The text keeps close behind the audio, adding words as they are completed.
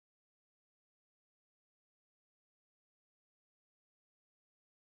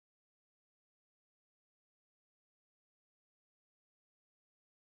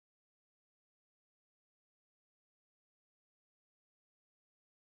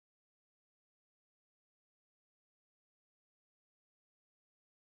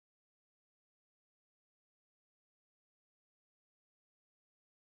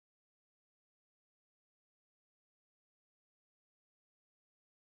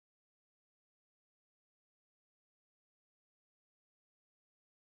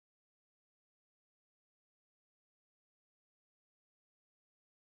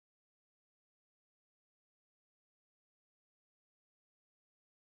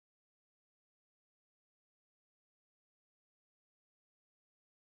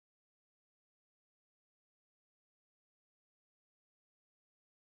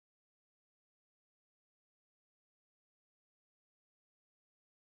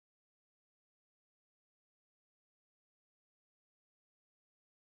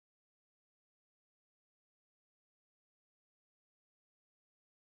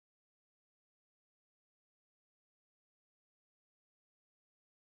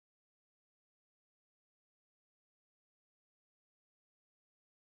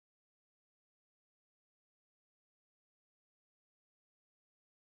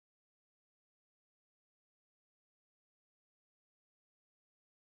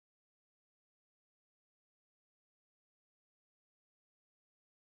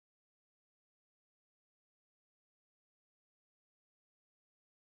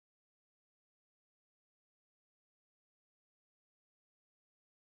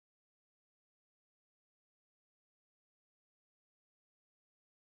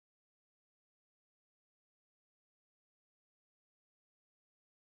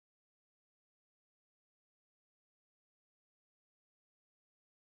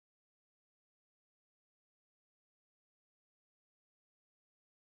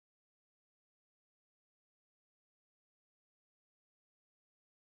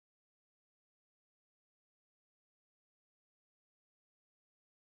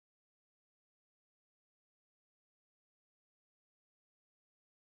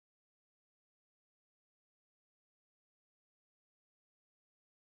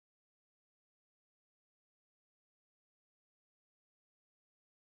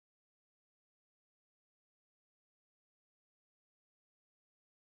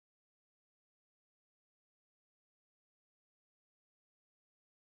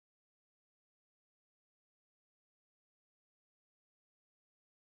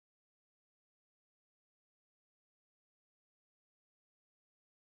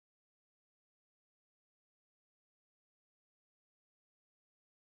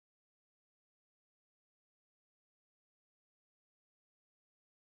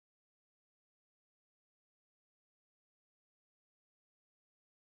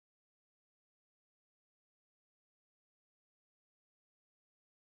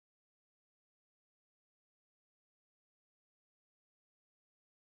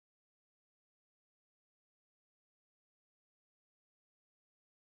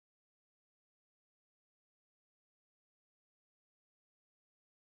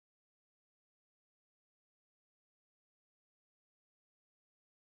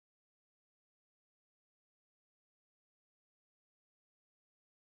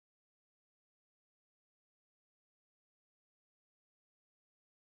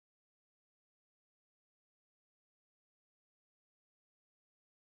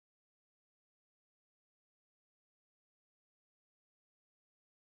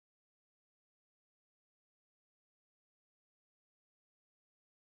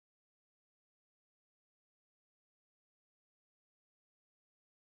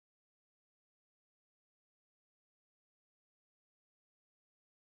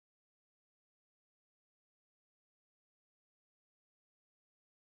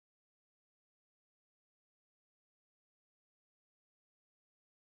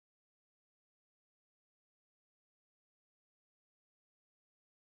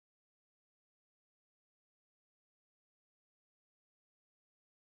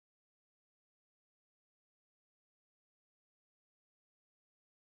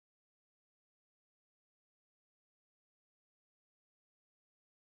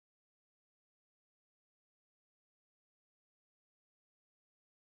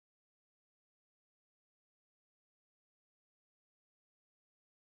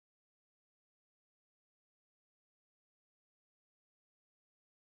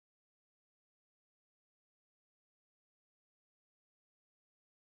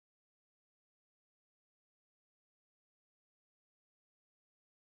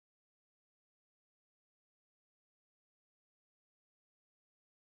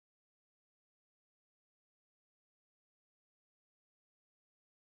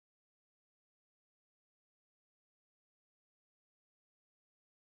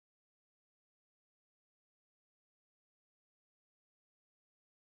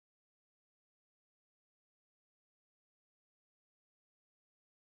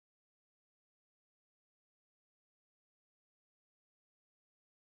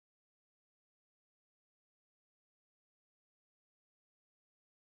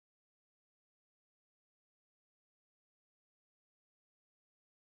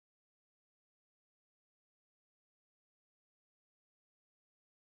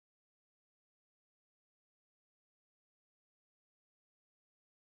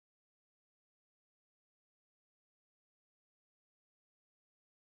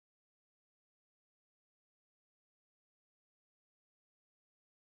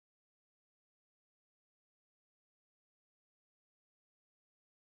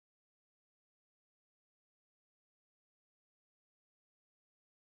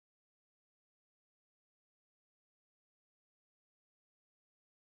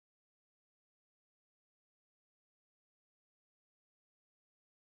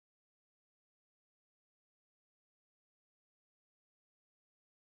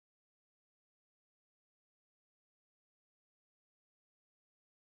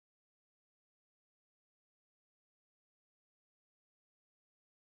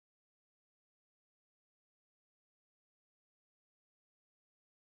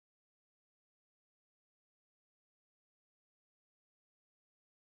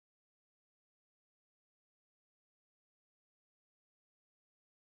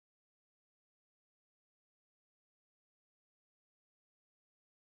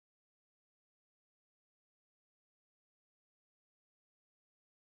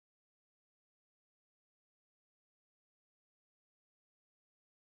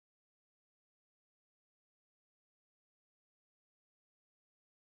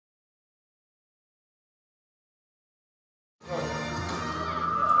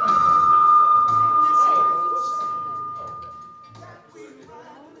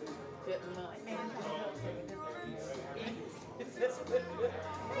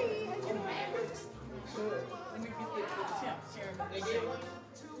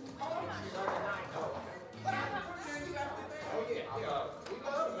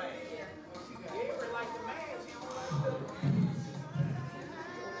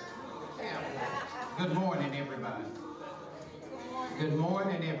Good morning, everybody. Good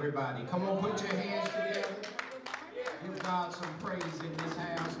morning, everybody. Come on, put your hands together. Give God some praise in this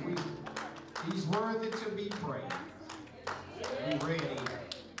house. He's worthy to be praised. Be ready.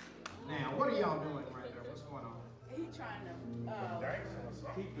 Now, what are y'all doing right there? What's going on? He's trying to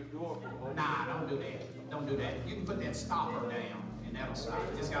keep the door from open. Nah, don't do that. Don't do that. You can put that stopper down, and that'll stop.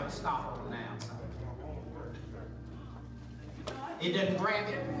 You just got to stop on the outside. It doesn't grab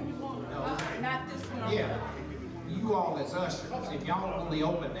it? No. Not this one. Yeah. You all as ushers, if y'all only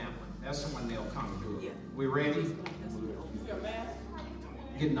open that one, that's when they'll come do it. We ready?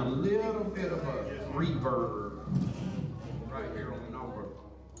 Getting a little bit of a reverb right here on number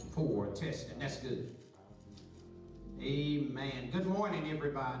 4, testing. That's good. Amen. Good morning,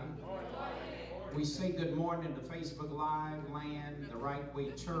 everybody. We say good morning to Facebook Live land, the Right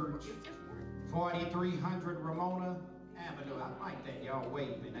Way Church, 4300 Ramona Avenue. I like that, y'all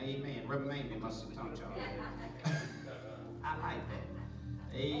waving. Amen. Remain must have taught y'all. I like that.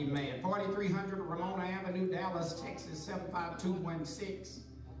 Amen. 4300 Ramona Avenue, Dallas, Texas, 75216.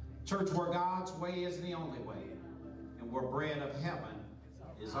 Church where God's way is the only way, and where bread of heaven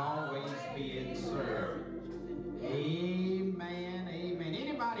is always being served. Amen. Amen.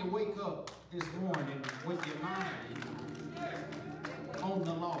 Anybody wake up this morning with your mind on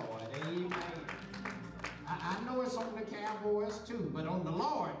the Lord? Amen. I know it's on the Cowboys too, but on the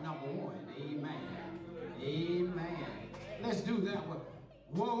Lord, number 1. Amen. Amen. Let's do that one.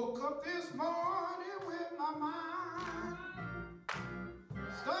 Woke up this morning with my mind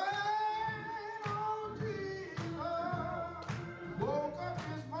stayed on Jesus. Woke up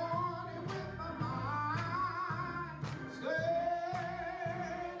this morning with my mind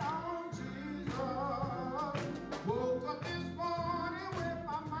stayed on Jesus. Woke up this morning with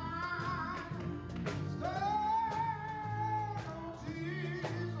my mind stayed on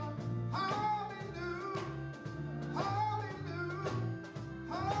Jesus. Hallelujah, hallelujah,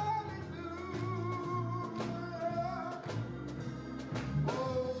 hallelujah.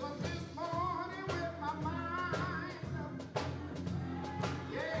 Woke up this morning with my mind.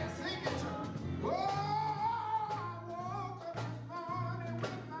 Yeah, sing it, church. Oh, I woke up this morning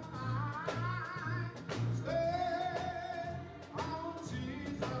with my mind stayed on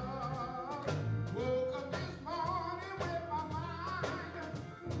Jesus. Woke up this morning with my mind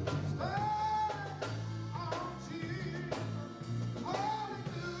stayed on Jesus.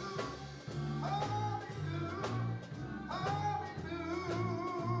 Hallelujah, hallelujah, hallelujah.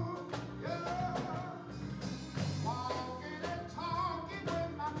 Walking and talking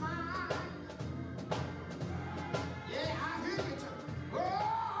with my mind. Yeah, I hear you too. Oh,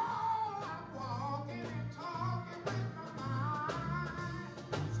 I'm walking and talking with my mind.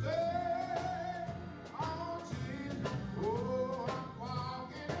 Stay on Jesus. Oh, I'm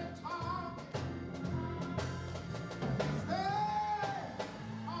walking and talking. Stay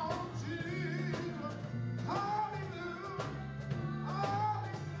on Jesus. Hallelujah,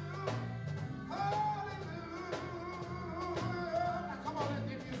 hallelujah, hallelujah. Now come on, let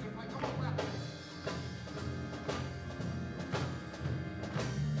the music play. Come on, clap it.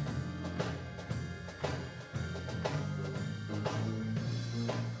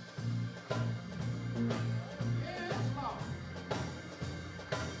 Yes, Lord.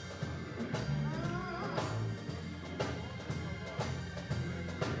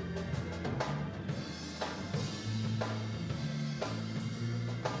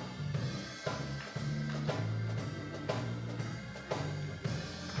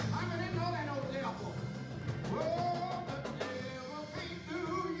 How many know that old devil? Oh, the devil can't do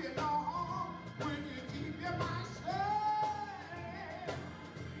you no harm when you keep your mind stayed.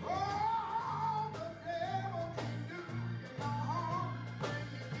 Oh, the devil can't do you no harm when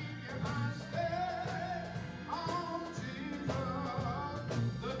you keep your mind stayed on Jesus.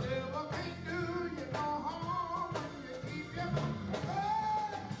 The devil can't do you no harm when you keep your mind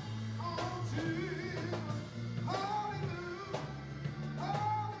stayed on Jesus. Hallelujah.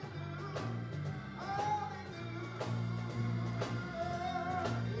 Hallelujah, hallelujah.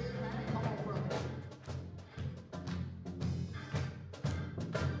 Amen. Come on, brother.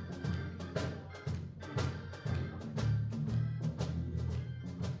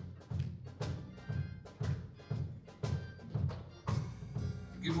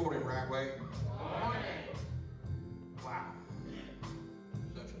 Good morning, Right Way. Morning. Wow.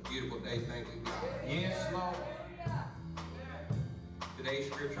 Such a beautiful day, thank you, God. Yes, Lord. Today's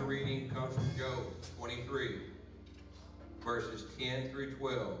scripture reading comes from Job 23, verses 10 through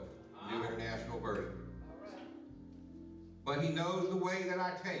 12, New International Version. But he knows the way that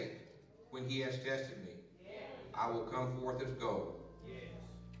I take when he has tested me. I will come forth as gold.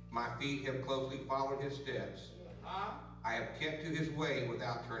 My feet have closely followed his steps. I have kept to his way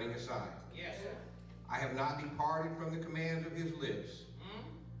without turning aside. Yes, sir. I have not departed from the commands of his lips.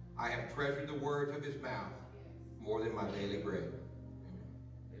 I have treasured the words of his mouth more than my daily bread.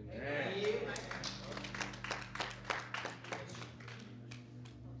 Amen. Amen.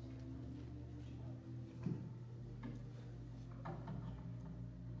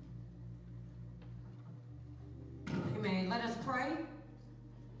 Amen. Let us pray.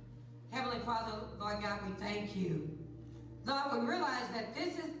 Heavenly Father, Lord God, we thank you. Lord, we realize that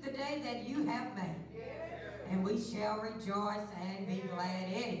this is the day that you have made. And we shall rejoice and be glad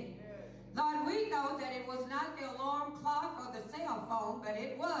in it. Lord, we know that it was not the alarm clock or the cell phone, but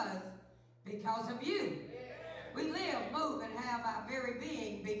it was because of you. We live, move, and have our very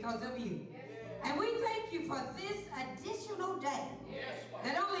being because of you. And we thank you for this additional day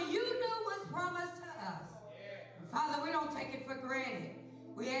that only you knew was promised to us. And Father, we don't take it for granted.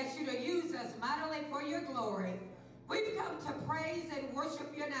 We ask you to use us mightily for your glory. We've come to praise and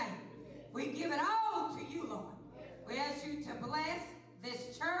worship your name. We give it all to you, Lord. We ask you to bless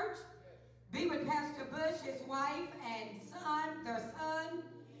this church. Be with Pastor Bush, his wife, and son, their son.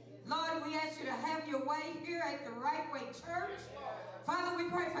 Lord, we ask you to have your way here at the Right Way Church. Father, we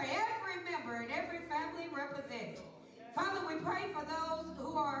pray for every member and every family represented. Father, we pray for those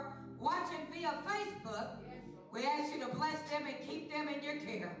who are watching via Facebook. We ask you to bless them and keep them in your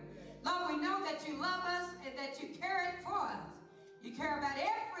care. Lord, we know that you love us and that you care for us. You care about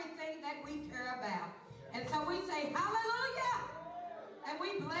everything that we care about. And so we say hallelujah. And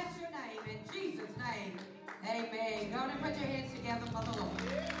we bless your name in Jesus' name. Amen. Go on and put your hands together for the Lord.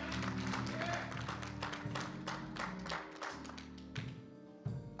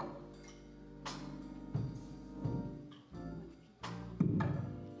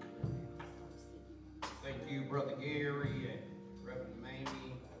 Thank you, Brother Gary and Reverend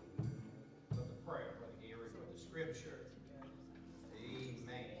Mamie, for the prayer, Brother Gary, for the scripture.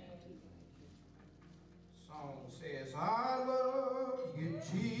 Amen. Song says, I love you,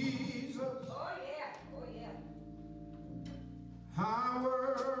 Jesus. Oh, yeah. Oh, yeah. I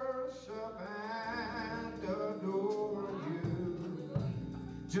worship and adore you.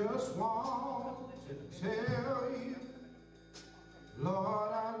 Just want to tell you,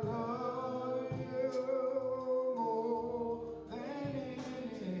 Lord, I love you more than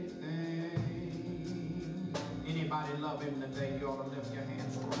anything. Anybody love him today? You ought to lift your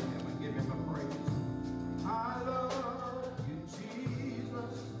hands toward him and give him a praise. I love you,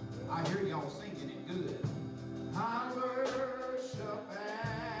 Jesus. I hear y'all singing it good. I worship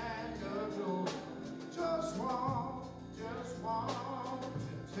and adore. Just want to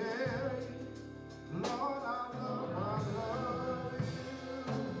tell you, Lord, I love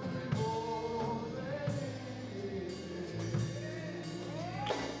you more than anything.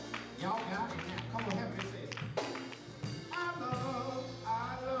 Y'all got it now. Come on, help me say it. I love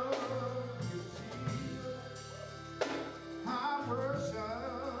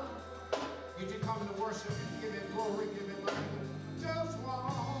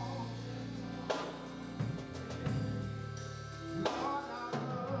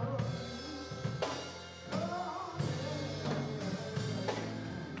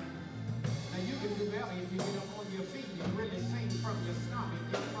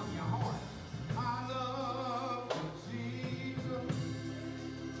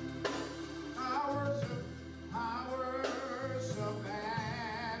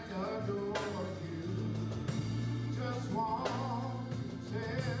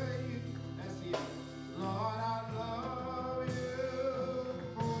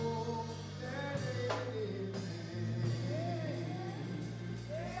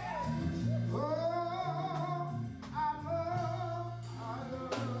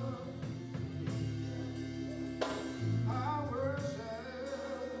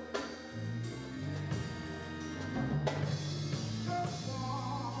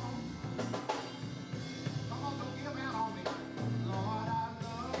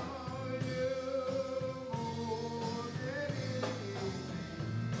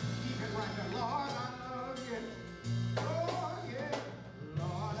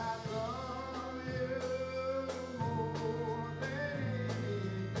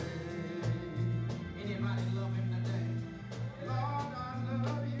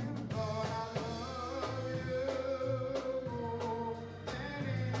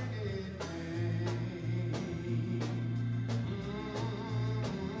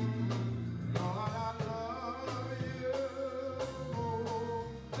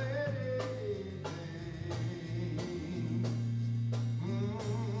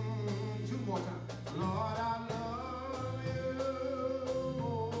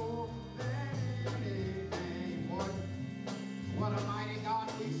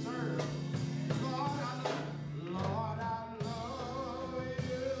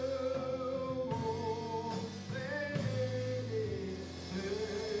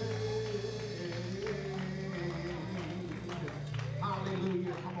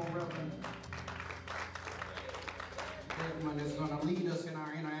Reverend Edmund is going to lead us in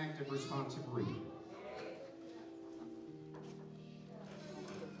our interactive responsive reading.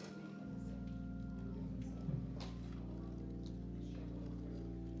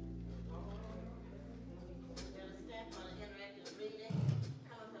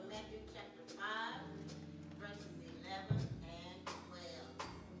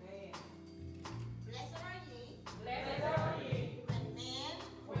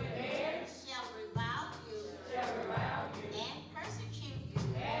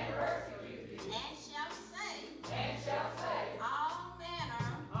 And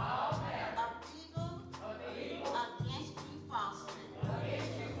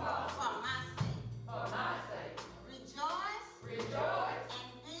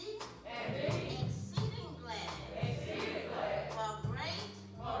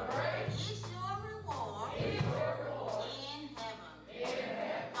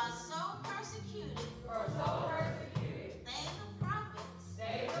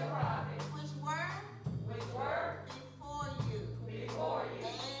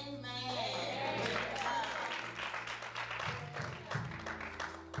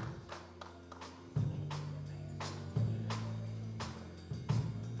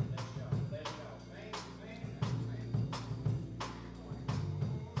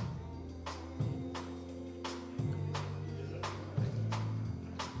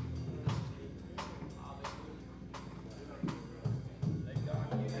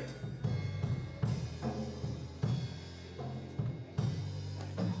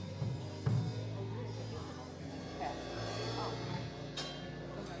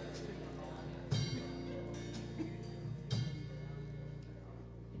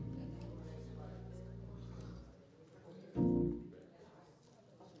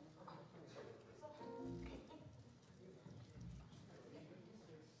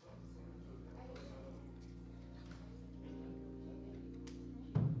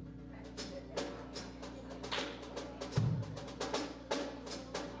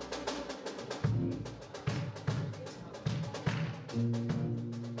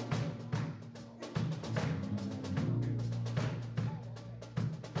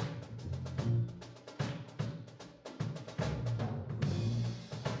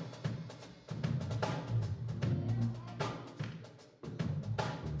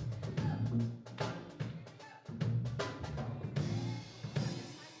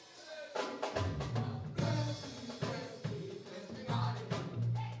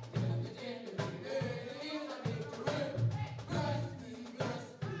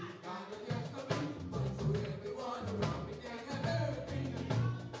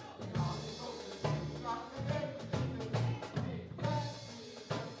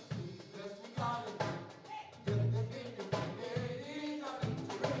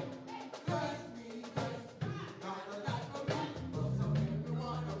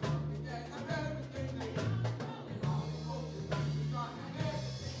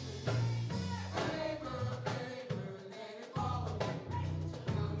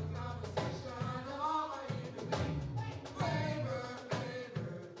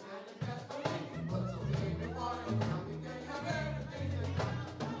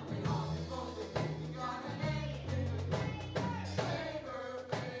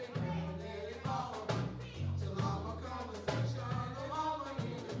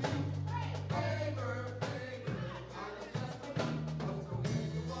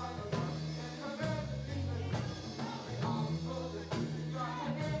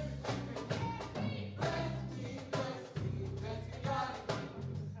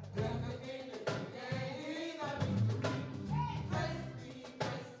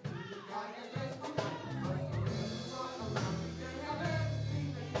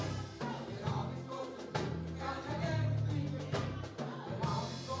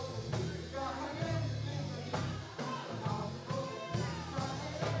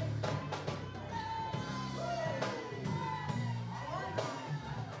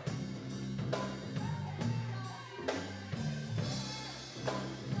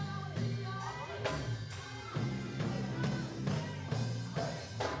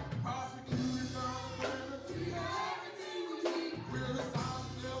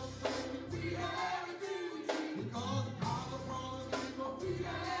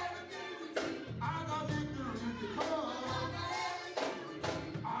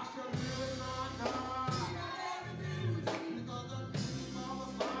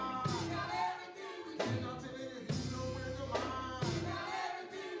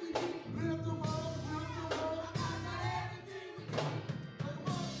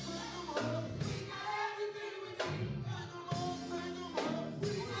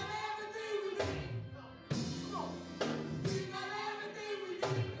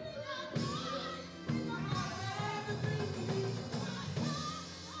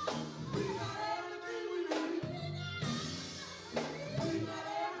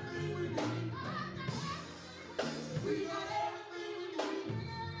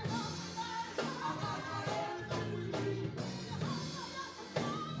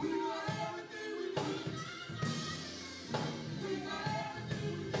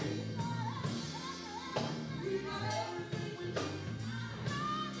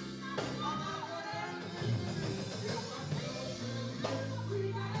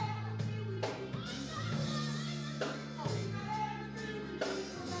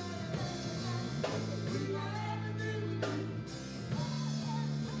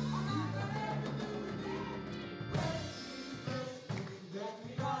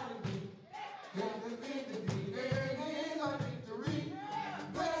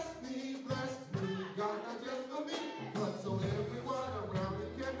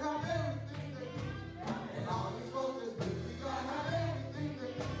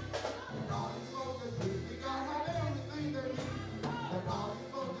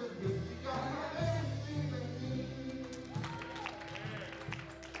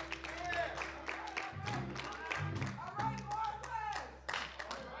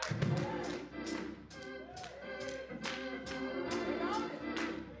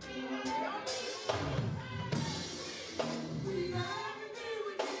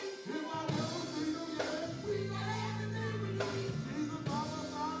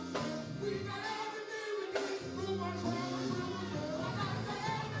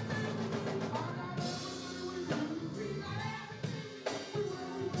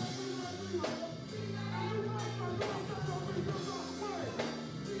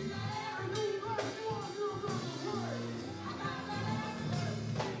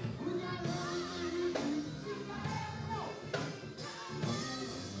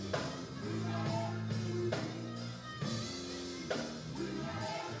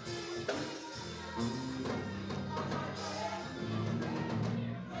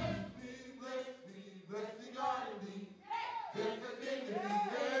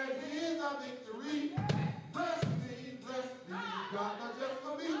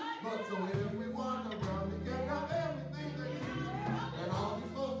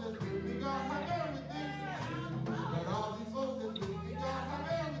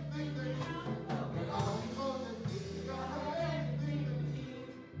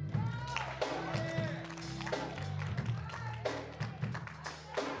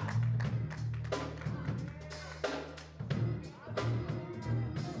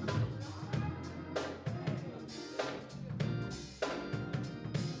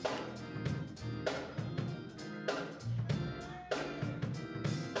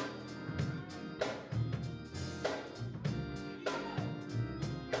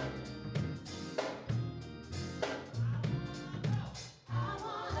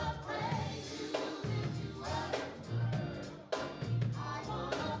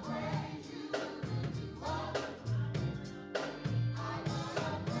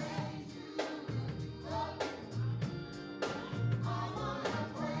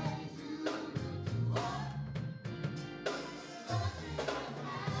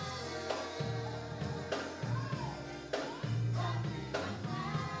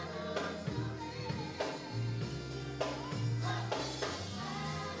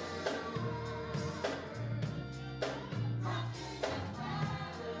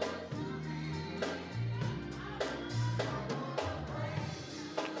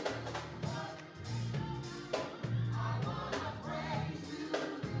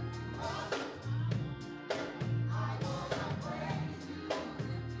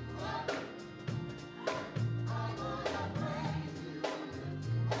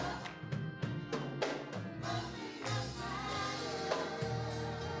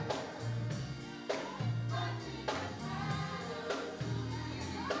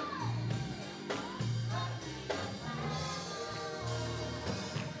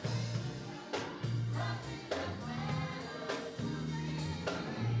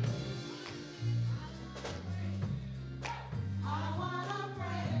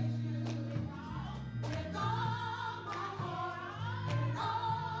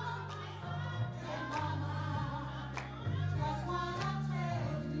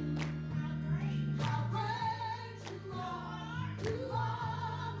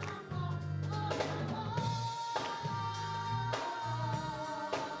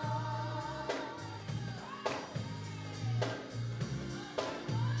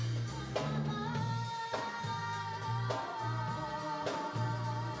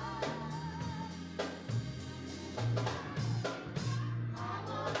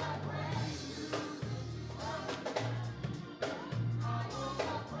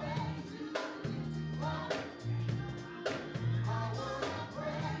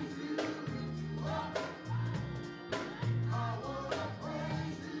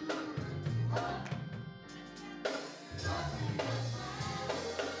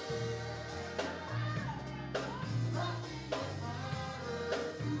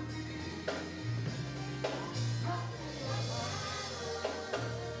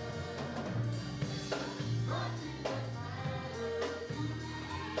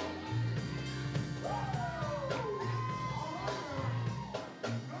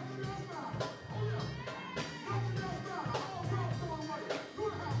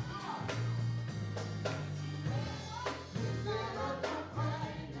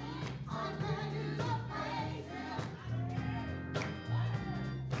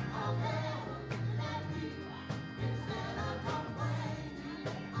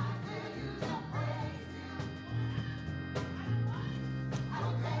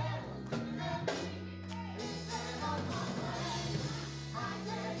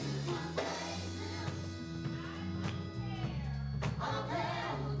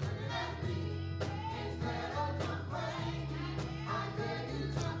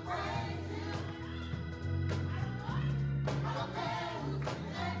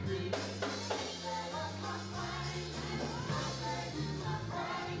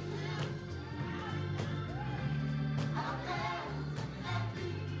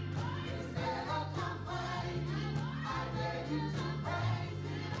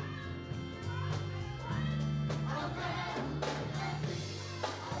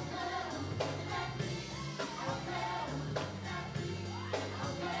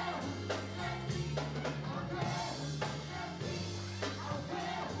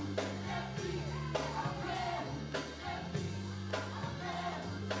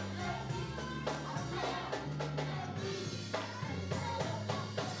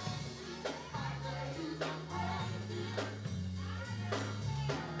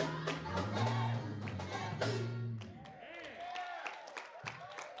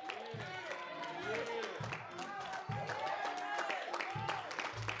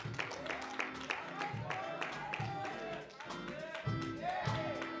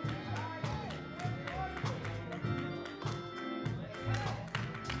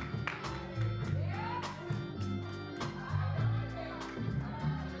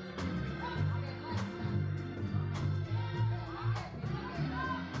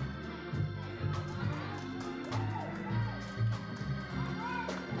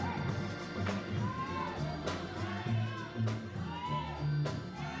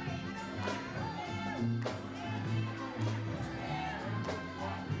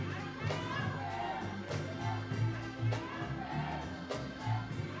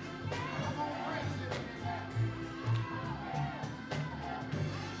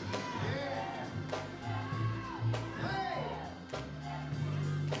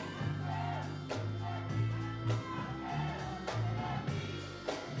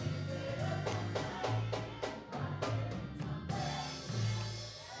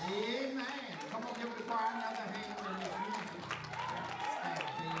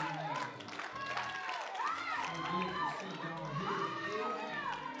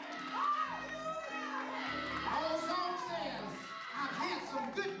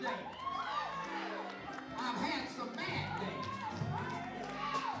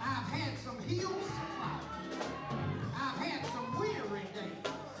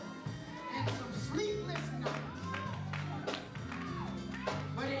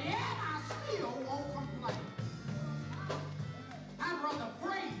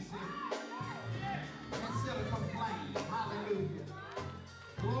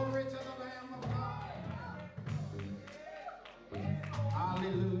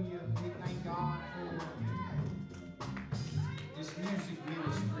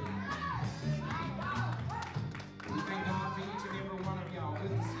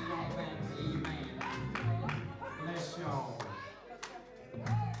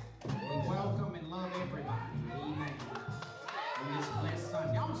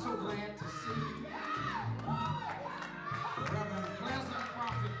Sunday. I'm so glad to see Reverend Pleasant,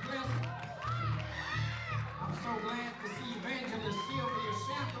 Prophet Pleasant. I'm so glad to see Evangelist Sylvia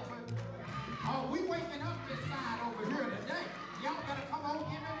Shackelford. Oh, we waking up this side over here today. Y'all better come on,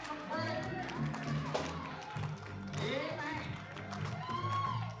 give him some praise. Amen.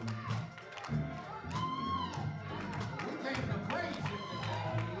 We came to praise him today.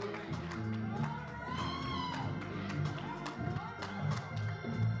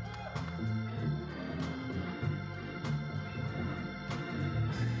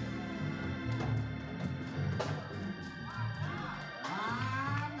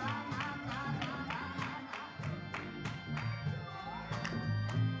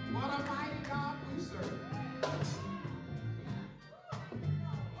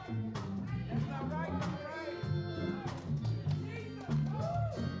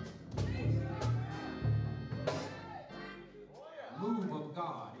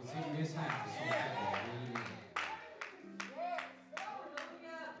 God is in this house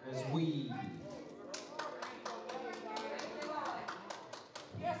as we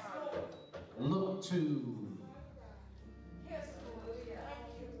look to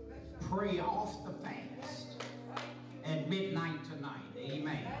pray off the fast at midnight tonight,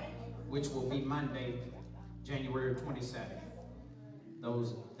 amen, which will be Monday, January 27th.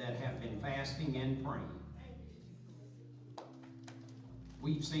 Those that have been fasting and praying.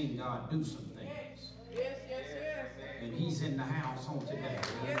 We've seen God do some things. Yes, yes, yes. And he's in the house on today.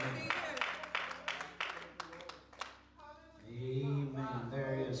 Yes, he is. Amen.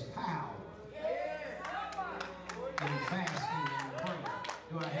 There is power in fasting and praying.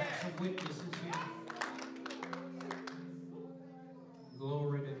 Do I have some witnesses here?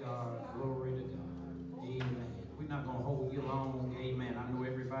 Glory to God. Glory to God. Amen. We're not going to hold you long. Amen. I know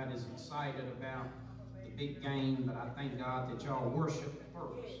everybody's excited about the big game, but I thank God that y'all worship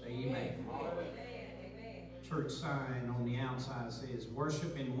first. Amen. Church sign on the outside says,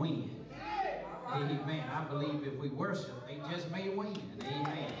 worship and win. Amen. I believe if we worship, they just may win.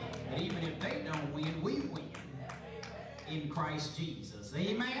 Amen. But even if they don't win, we win in Christ Jesus.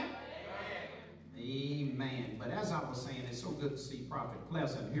 Amen. Amen. But as I was saying, it's so good to see Prophet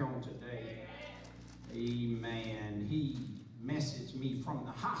Pleasant here on today. Amen. He messaged me from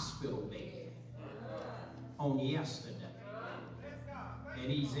the hospital bed on yesterday. And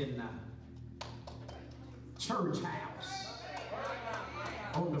he's in the church house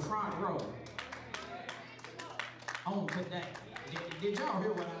on the front row on today. Did y'all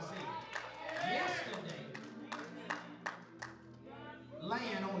hear what I said? Yesterday,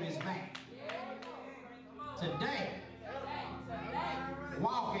 laying on his back. Today,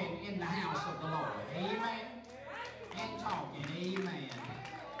 walking in the house of the Lord. Amen. And talking. Amen.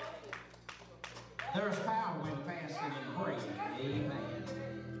 There's power in fasting and praying. Amen.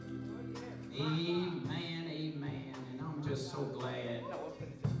 Amen. Amen. And I'm just so glad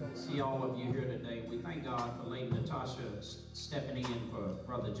to see all of you here today. We thank God for Lady Natasha stepping in for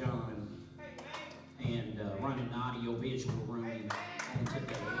Brother John and running the audio-visual room on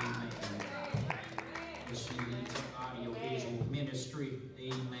today. Amen. She leads the audio-visual ministry.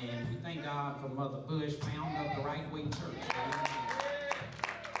 Amen. We thank God for Mother Bush, founder of the Right Way Church. Amen.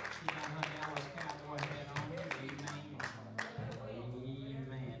 She got her Dallas Cowboy hat on. Amen.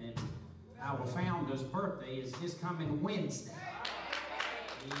 Amen. And our founder's birthday is this coming Wednesday.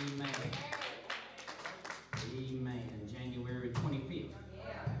 Amen. Amen. January 25th.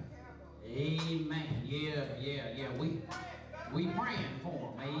 Amen. Yeah. We praying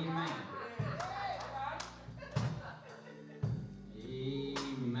for him. Amen.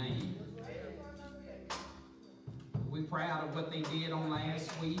 Amen. We're proud of what they did on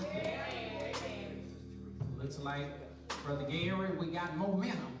last week. Looks like, Brother Gary, we got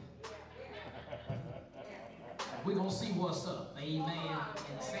momentum. We're going to see what's up. Amen.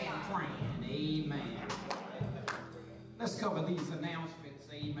 And San Fran. Amen. Let's cover these announcements.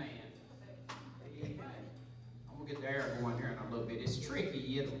 Amen. I'm going to get the air going here in a little bit. It's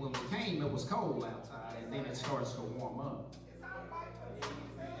tricky. When we came, it was cold outside, and then it starts to warm up.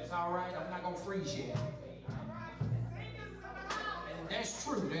 It's all right. I'm not going to freeze yet. And that's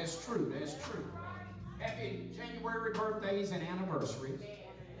true. That's true. That's true. Happy January birthdays and anniversaries.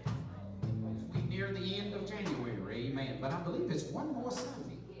 We're near the end of January. Amen. But I believe it's one more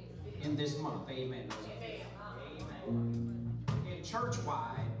Sunday in this month. Amen. Amen. In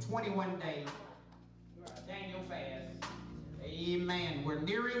church-wide, 21-day Daniel fast. Amen. We're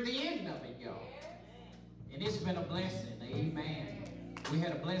nearing the end of it, y'all. And it's been a blessing. Amen. We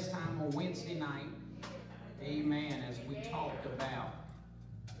had a blessed time on Wednesday night. Amen. As we talked about,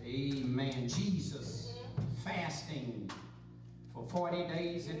 amen, Jesus fasting for for 40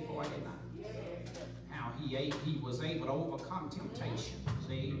 days and 40 nights. How he was able to overcome temptation.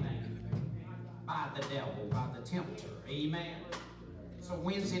 Amen. By the devil, by the tempter. Amen. So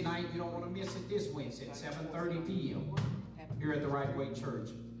Wednesday night, you don't want to miss it this Wednesday at 7:30 p.m. here at the Right Way Church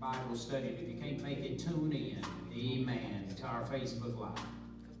Bible study. If you can't make it, tune in. Amen. To our Facebook Live.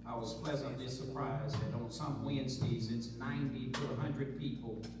 I was pleasantly surprised that on some Wednesdays it's 90 to 100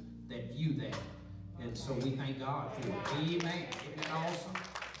 people that view that. And so we thank God for it. Amen. Isn't that awesome?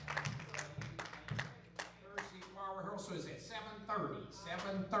 Thursday choir rehearsal is at 7:30.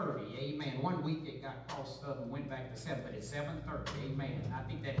 7:30. Amen. One week it got crossed up and went back to 7, but it's 7:30. Amen. I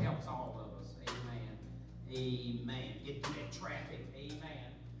think that helps all of us. Amen. Amen. Get through that traffic.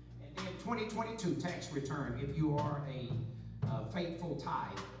 Amen. And then 2022 tax return. If you are a faithful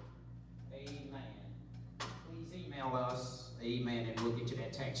tithe, amen, please email us, amen, and we'll get you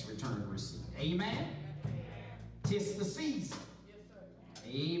that tax return receipt. Amen. Tis the season.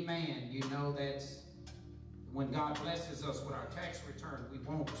 Amen. You know that's when God blesses us with our tax return, we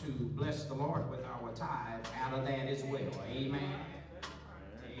want to bless the Lord with our tithe out of that as well. Amen.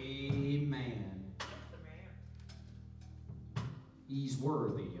 Amen. He's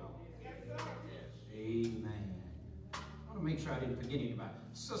worthy, y'all. Amen. I want to make sure I didn't forget anybody.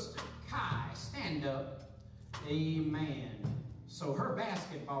 Sister Kai, stand up. Amen. So her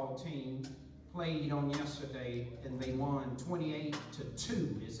basketball team played on yesterday and they won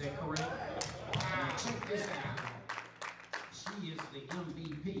 28-2. Is that correct? Now check this out. She is the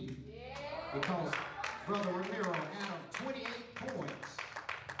MVP because Brother Ramiro, out of 28 points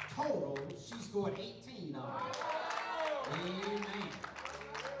total, she scored 18 of them. Amen.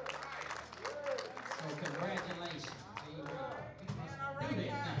 So congratulations. Amen. Do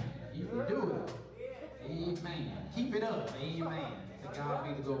that thing. You can do it. Amen. Keep it up. Amen. To God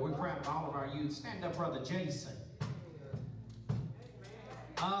be the glory. We're proud of all of our youth. Stand up, Brother Jason.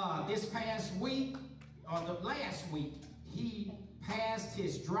 This past week, or the last week, he passed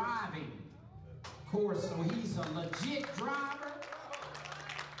his driving course, so he's a legit driver,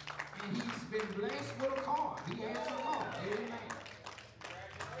 and he's been blessed with a car. He has a car. Amen.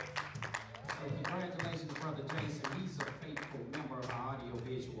 So congratulations to Brother Jason. He's a faithful member of our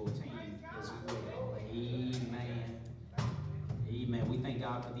audiovisual team as well. Amen. Amen. We thank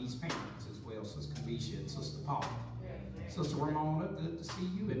God for these parents as well, Sister Kamisha and Sister Paul. Sister Ramona, good to see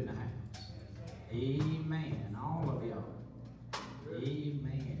you in the house. Amen. All of y'all.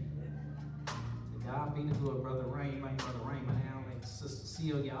 Amen. To God be the glory. Brother Raymond, Alex, Sister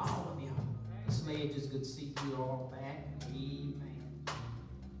Celia, all of y'all. Sledge, it's good to see you all back. Amen.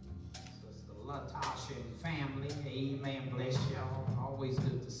 Sister Latasha and family. Amen. Bless y'all. Always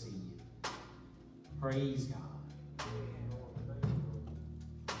good to see you. Praise God.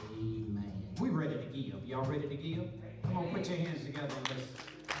 Amen. We ready to give. Y'all ready to give? Come on, put your hands together and let's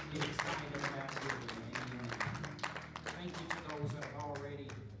get excited about giving. Amen. Thank you to those that have already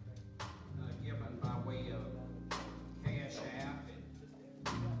given by way of Cash App.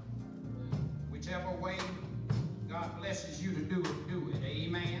 And whichever way God blesses you to do it, do it.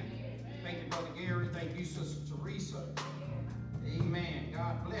 Amen. Thank you, Brother Gary. Thank you, Sister Teresa. Amen.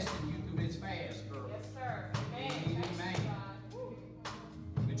 God blessing you through this fast, girl. Yes, sir. Amen. Amen.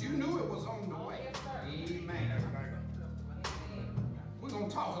 But you knew it was on the way. Yes, sir. Amen. We're going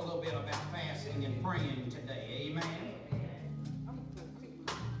to talk a little bit about fasting and praying today. Amen.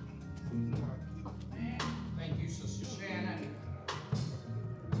 Thank you, Sister Shannon.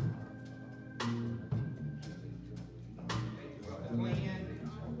 Thank you, Brother Glenn.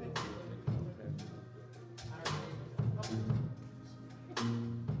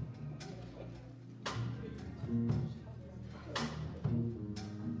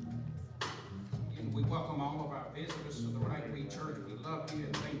 And we welcome all of our visitors to the Right Way Church. We love you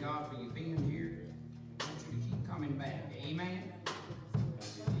and thank God for you being here. I want you to keep coming back. Amen. Amen.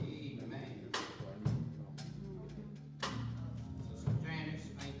 Sister Janice,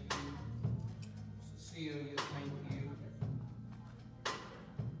 thank you. Cecilia, thank you.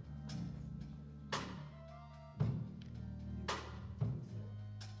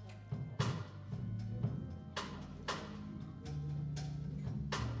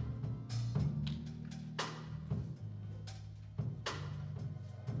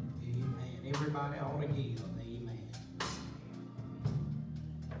 Amen. Everybody ought to give. Amen.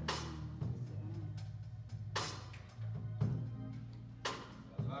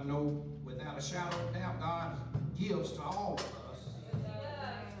 I know without a shadow of doubt, God gives to all of us.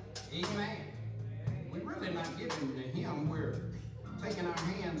 Amen. We're really not giving to Him. We're taking our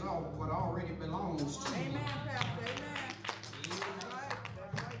hands off what already belongs to Him. Amen, Pastor. Amen. That's right.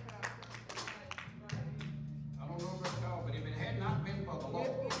 That's right, Pastor. I don't know about y'all, but if it had not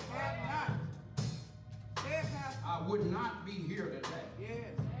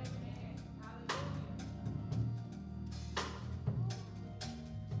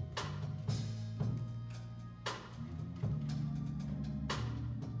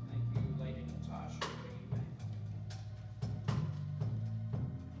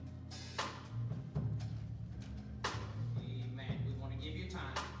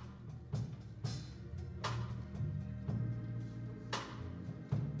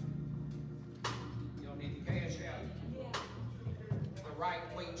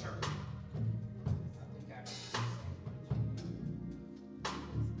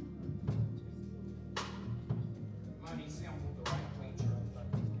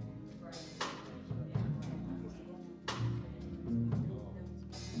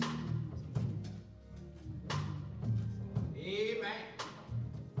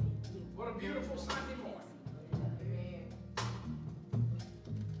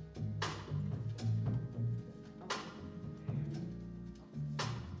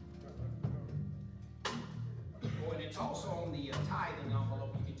also on the tithing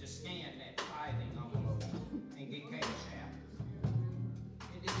envelope. You can just scan that tithing envelope and get cash out.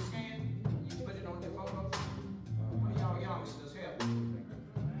 Did you scan? You put it on your photo? One of y'all youngsters, help.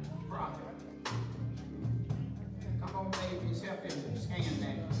 Prophet. Come on, babies, help him scan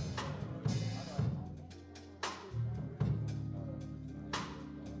that.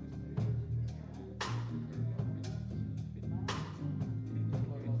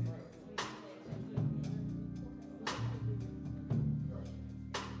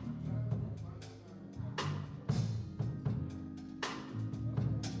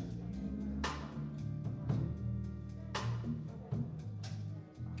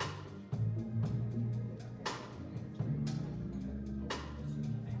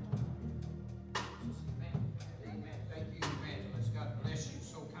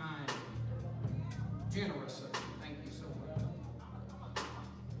 Generous of you. Thank you so much.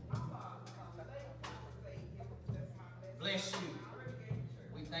 Bless you.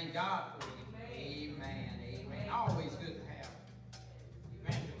 We thank God for you. Amen. Amen. Always good to have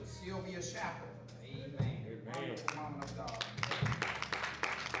Evangelist Sylvia Shackle. Amen. Wonderful woman of God.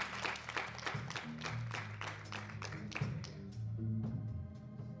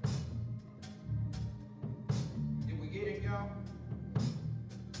 Did we get it, y'all?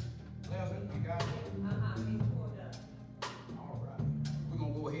 Pleasant, you got it? All right. We're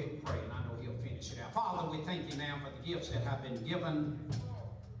going to go ahead and pray, and I know he'll finish it out. Father, we thank you now for the gifts that have been given.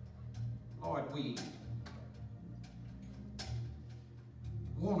 Lord, we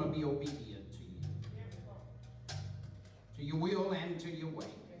want to be obedient to your will and to your way.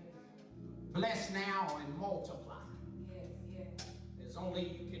 Bless now and multiply. As only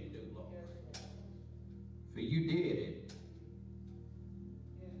you can do, Lord. For you did it.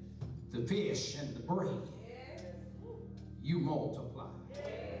 The fish and the bread, you multiply.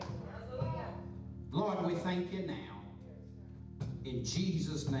 Lord, we thank you now. In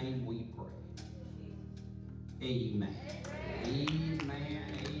Jesus' name we pray. Amen. Amen.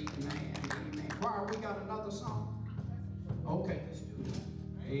 Amen. Amen. Choir, we got another song? Okay, let's do it.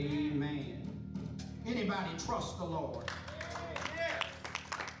 Amen. Anybody trust the Lord?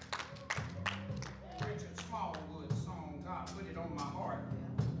 Richard Smallwood's song, God put it on my heart.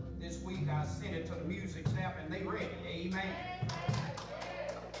 This week I sent it to the music staff and they read it. Amen.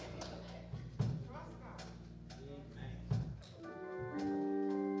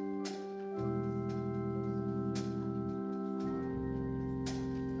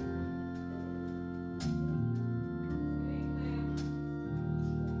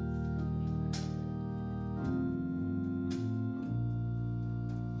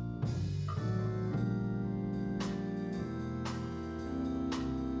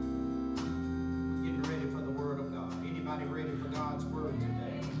 Ready for God's word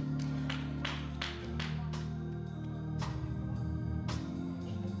today?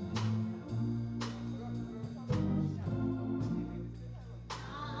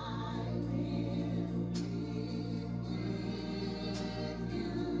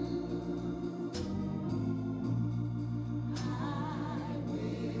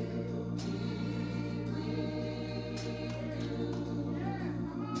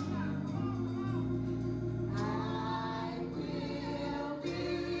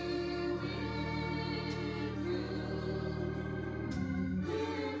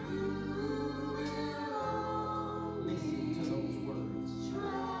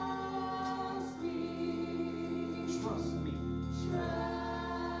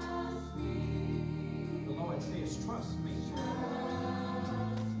 Trust me.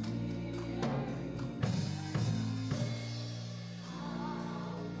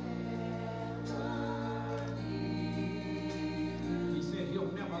 He said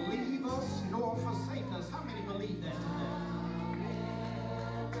he'll never leave us nor forsake us. How many believe that today?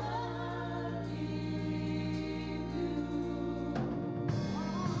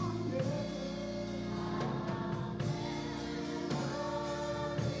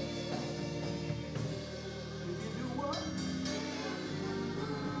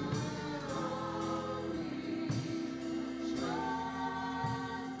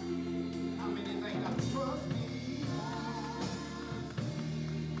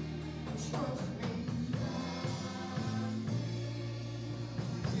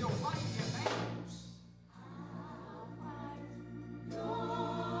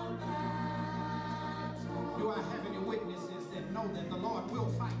 That the Lord will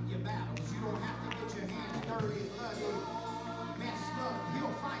fight your battles. You don't have to get your hands dirty, bloody, messed up.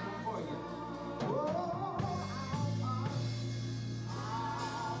 He'll fight them for you.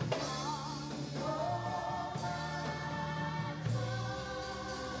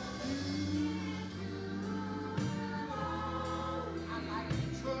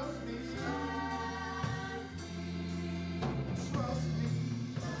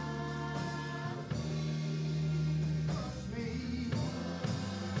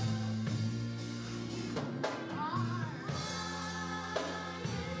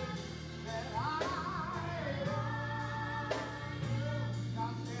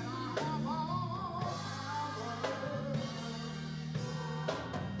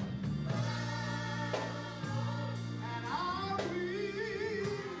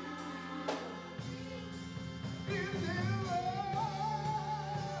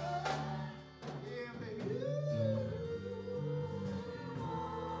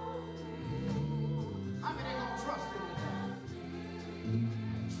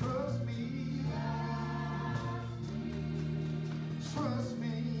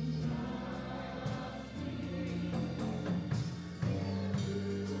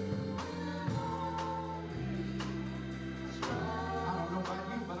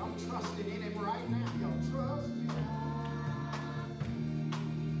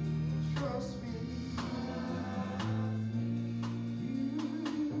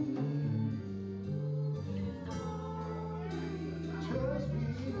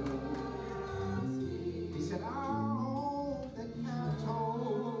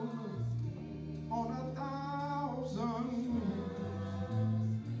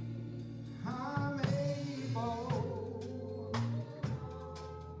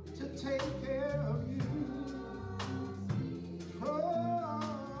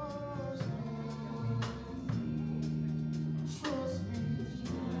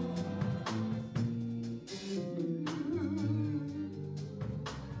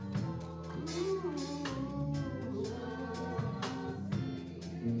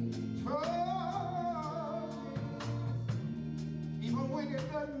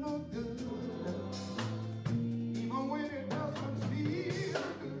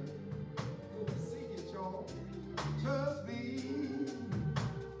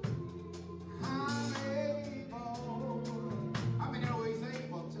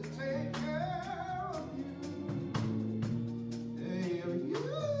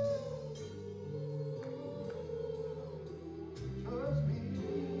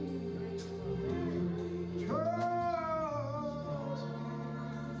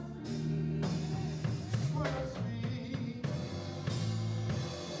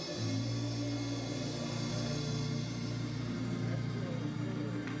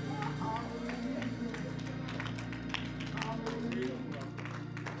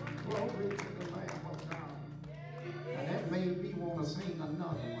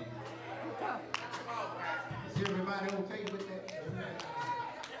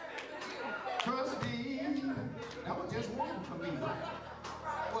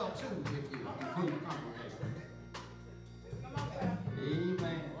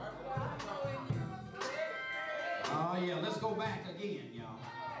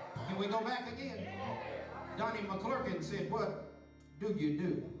 Can we go back again? Donnie McClurkin said, what do you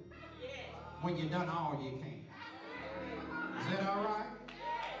do when you've done all you can? Is that all right?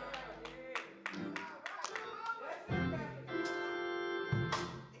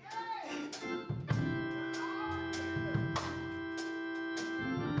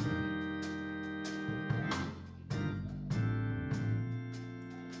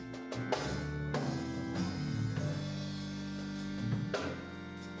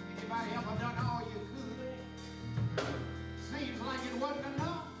 Anybody ever done all you could? Seems like it wasn't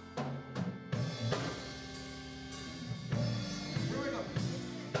enough. Here we go.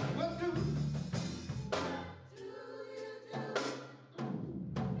 What do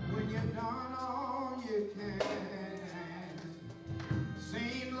when you've done all you can?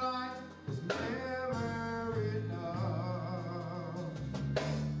 Seems like it's never enough.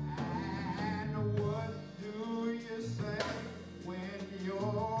 And what do you say when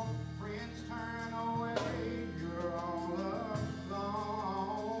your friends turn away? You're all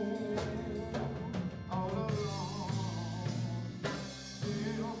alone, all alone.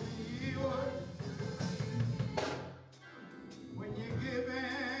 It'll be worth when you're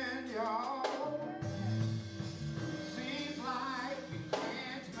giving your all.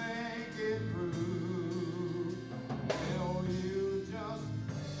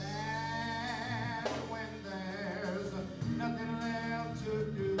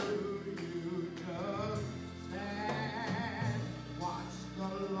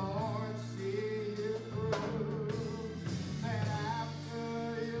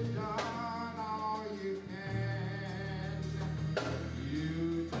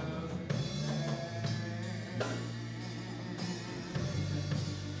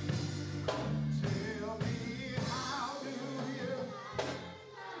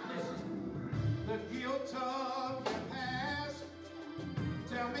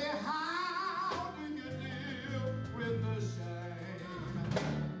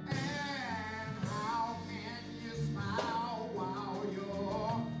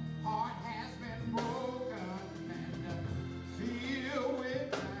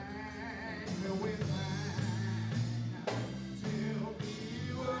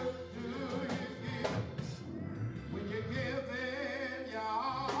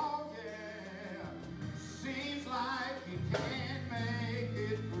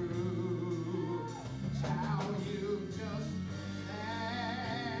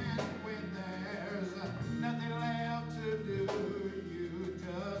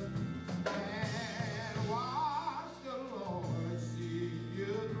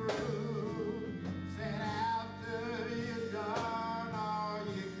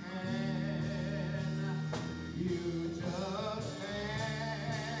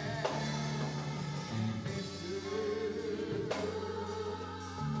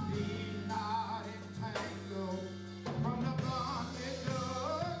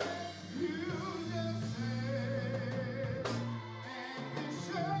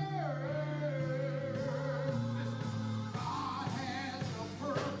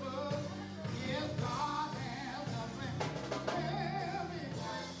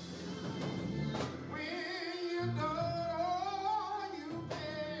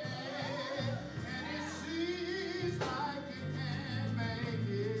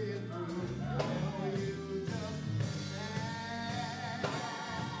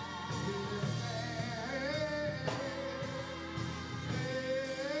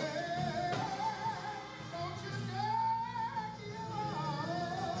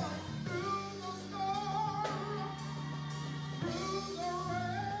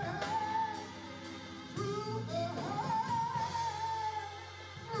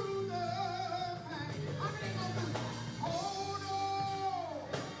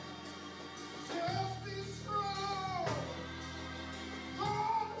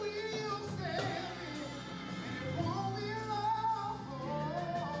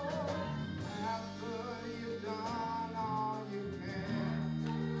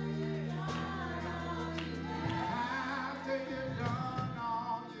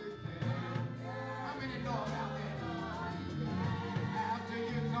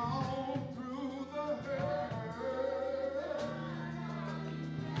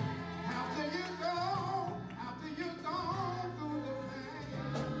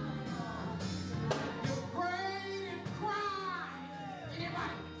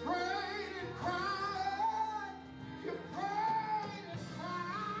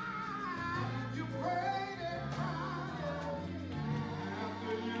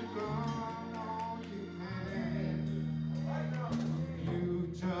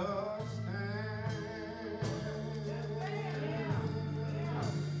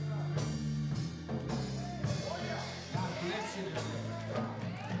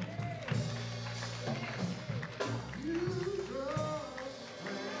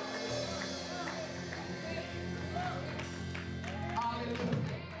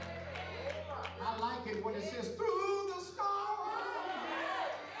 it says, through the storm.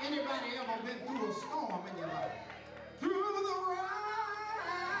 Anybody ever been through a storm in your life? Through the rain,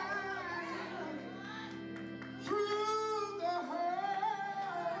 through the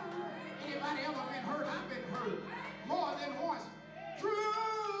hurt. Anybody ever been hurt? I've been hurt more than once.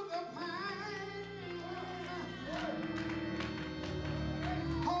 Through the pain.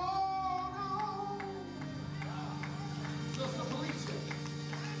 Hold on. Sister Felicia,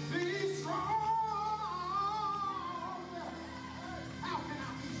 be strong. How can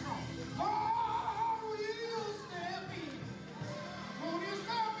I be strong? God will step in. Won't he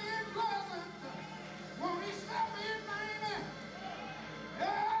step in, Pleasant? Won't he step in, baby?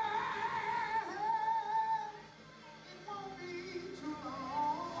 Yeah. It won't be too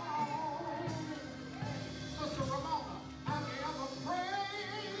long. Sister Ramona, have you ever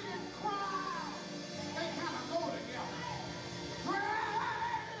prayed and cried? They kind of go together.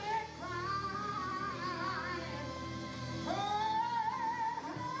 Prayed and cried. Prayed and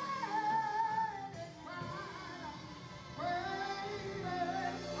cried. Prayed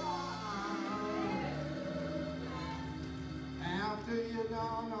and cried. After you're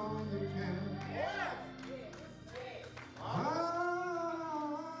done all you can.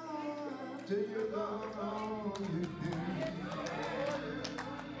 After you're done all you can.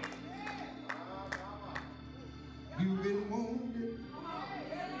 You've been wounded.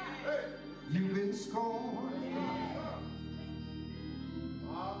 You've been scorned.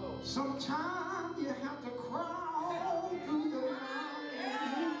 Sometimes you have to crawl through the line.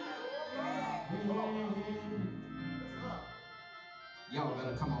 Y'all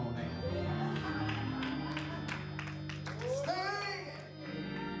better come on down. Stand.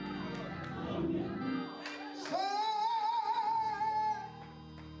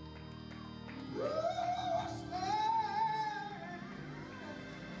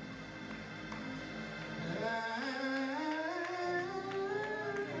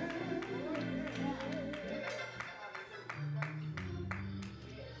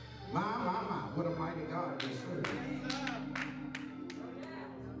 My, what a mighty God we serve.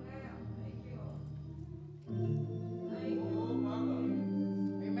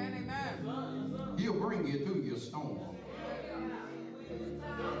 Amen, amen. He'll bring you through your storm.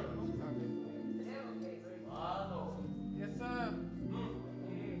 Yes, sir.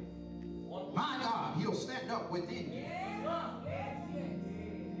 My God, he'll stand up within you.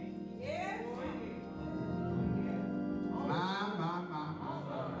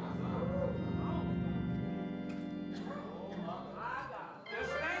 Just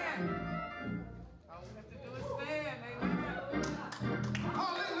stand. All we have to do is stand. Amen.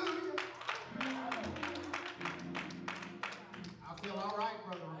 Hallelujah. I feel all right,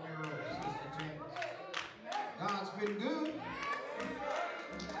 Brother Romero, Sister James. God's been good.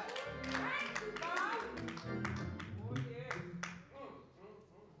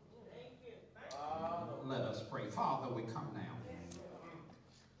 Let us pray. Father, we come now,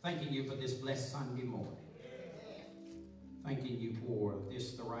 thanking you for this blessed Sunday morning. Thanking you for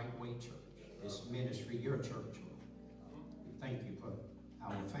this The Right Way Church, this ministry, your church, Lord. We thank you for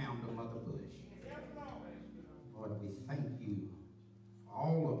our founder, Mother Bush. Lord, we thank you for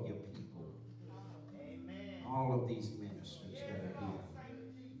all of your people, all of these ministers that are here.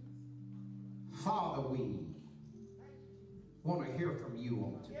 Father, we want to hear from you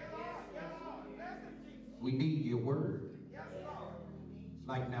on today. We need your word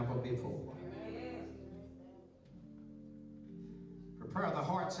like never before. Prepare the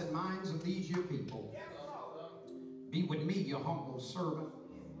hearts and minds of these your people. Be with me, your humble servant.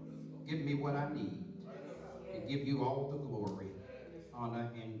 Give me what I need and give you all the glory, honor,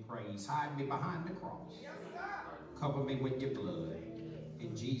 and praise. Hide me behind the cross. Cover me with your blood.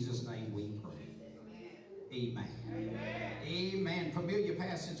 In Jesus' name we pray. Amen. Amen. Familiar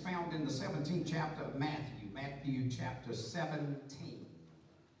passage found in the 17th chapter of Matthew. Matthew chapter 17.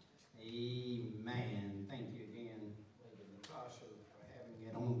 Amen. Thank you again, Lady Natasha, for having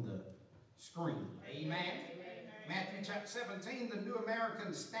it on the screen. Amen. Matthew chapter 17, the New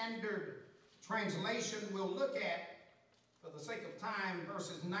American Standard Translation. We'll look at, for the sake of time,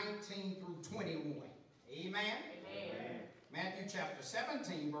 verses 19 through 21. Amen. Matthew chapter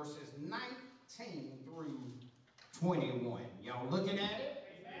 17, verses 19 through 21. Y'all looking at it?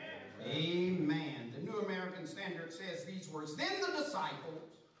 Amen. The New American Standard says these words. Then the disciples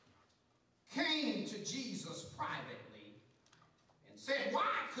came to Jesus privately and said,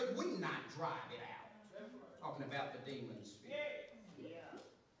 why could we not drive it out? Talking about the demon spirit.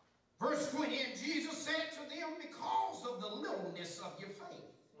 Verse 20, and Jesus said to them, because of the littleness of your faith.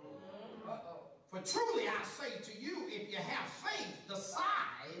 For truly I say to you, if you have faith the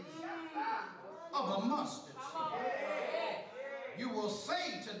size of a mustard seed. You will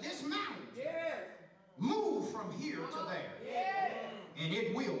say to this mountain, move from here to there, and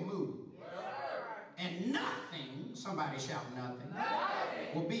it will move. And nothing, somebody shout nothing,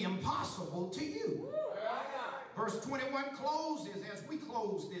 will be impossible to you. Verse 21 closes, as we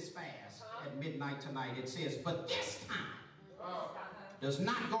close this fast at midnight tonight, it says, but this time does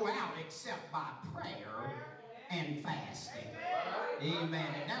not go out except by prayer and fasting. Amen.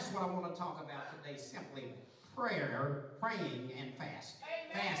 And that's what I want to talk about today, simply prayer, praying and fasting.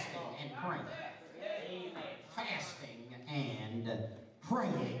 Fasting and praying. Fasting and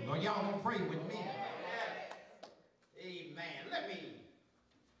praying. Are y'all going to pray with me? Amen. Let me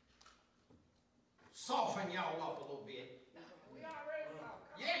soften y'all up a little bit.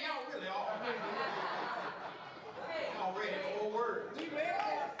 Yeah, y'all really are. Y'all ready for a word. I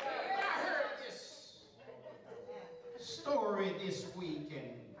heard this story this week,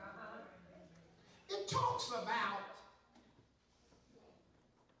 and it talks about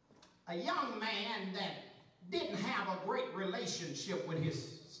a young man that didn't have a great relationship with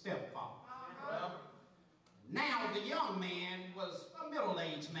his stepfather. Now, the young man was a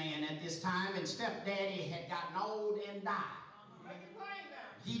middle-aged man at this time, and stepdaddy had gotten old and died.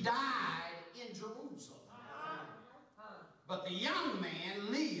 He died in Jerusalem. But the young man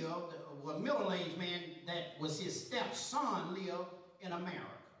lived, a middle-aged man that was his stepson, lived in America.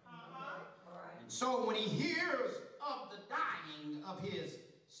 And so when he hears of the dying of his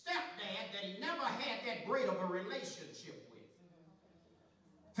stepdad that he never had that great of a relationship with,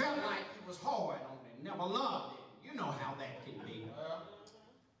 felt like he was hard on him, never loved him. You know how that can be.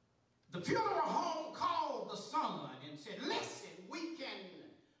 The funeral home called the son and said, listen, we can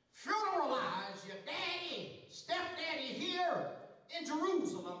funeralize your daddy, stepdaddy here in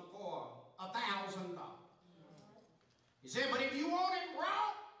Jerusalem for $1,000. He said, but if you want him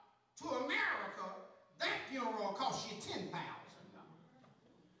brought to America, that funeral will cost you $10,000.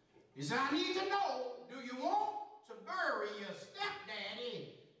 He said, I need to know, do you want to bury your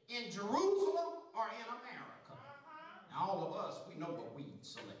stepdaddy in Jerusalem or in America? Now, all of us, we know what we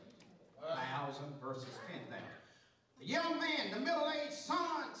select. 1,000 versus 10,000. The young man, the middle-aged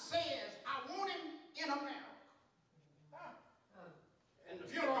son, says, I want him in America. And the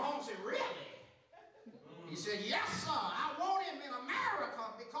funeral home said, really? He said, yes, sir, I want him in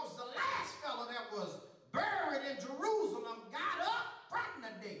America because the last fellow that was buried in Jerusalem got up from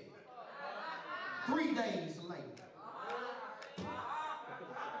the dead 3 days later.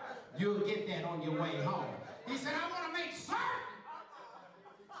 You'll get that on your way home. He said, I want to make certain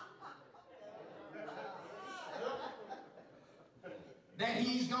that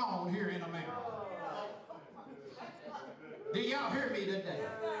he's gone here in America. Do y'all hear me today?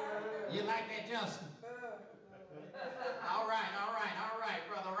 You like that, Justin? All right,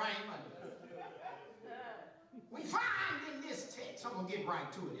 Brother Raymond. We find in this text, I'm going to get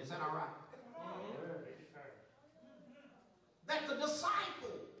right to it. Is that all right? That the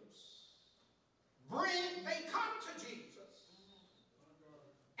disciples they come to Jesus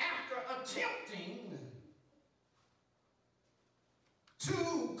after attempting to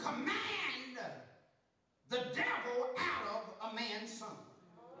command the devil out of a man's son.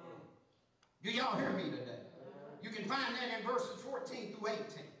 Do y'all hear me today? You can find that in verses 14 through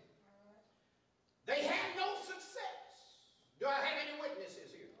 18. They had no success. Do I have any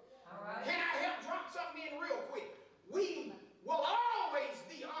witnesses here? All right. Can I help drop something in real quick? We will always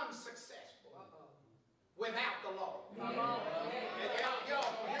be unsuccessful without the Lord. Y'all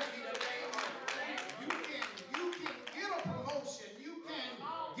hear me today? You can get a promotion. You can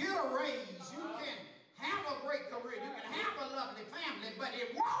get a raise. You can have a great career. You can have a lovely family, but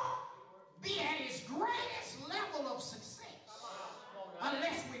it won't be at its greatest level of success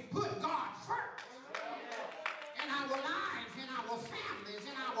unless we put God first in our lives, in our families,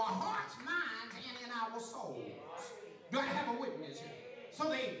 in our hearts, minds, and in our souls. Do I have a witness here? So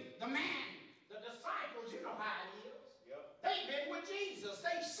the disciples, you know how it is. They've been with Jesus.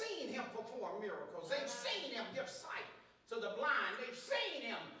 They've seen him perform miracles. They've seen him give sight to the blind. They've seen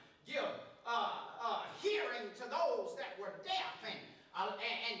him give hearing to those that were deaf.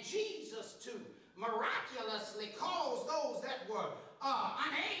 And Jesus to miraculously cause those that were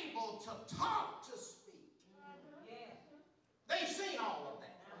unable to talk to speak. They've seen all of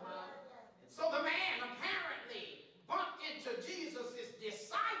that. And so the man apparently bumped into Jesus'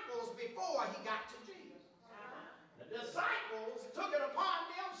 disciples before he got to Jesus. The disciples took it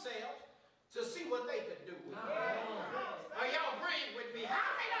upon themselves to see what they could do with it. Are y'all praying with me?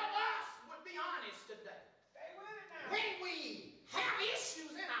 How many of us would be honest today? When we have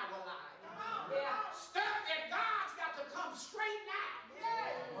issues in our lives, stuff that God's got to come straight out,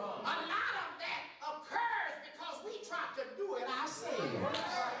 a lot of that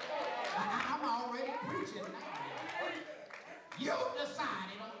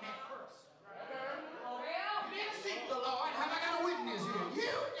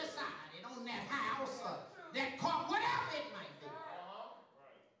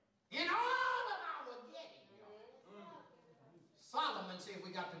said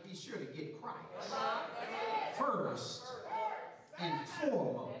we got to be sure to get Christ first and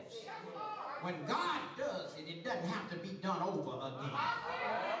foremost. When God does it, it doesn't have to be done over again.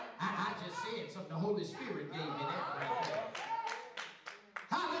 I just said something. The Holy Spirit gave me that right there.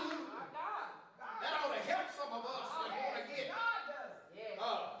 Hallelujah. That ought to help some of us that want to get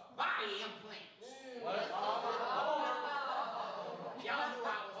body implants. Y'all knew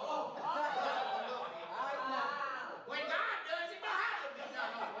I was wrong. When God does it, don't have to be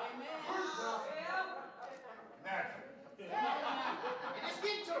done over. And it's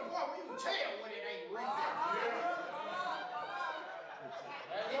getting to the point where you can tell when it ain't real.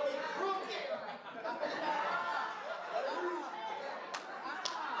 It be crooked.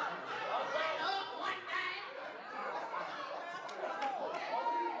 Went up one day.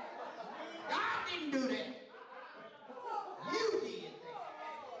 God didn't do that. You did that.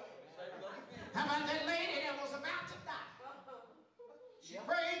 How about that lady that was about to die? She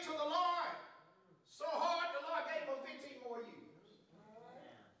prayed to the Lord so hard the Lord gave her 15 more years.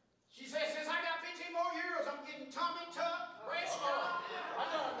 She said, since I got 15 more years, I'm getting tummy tuck, breast job,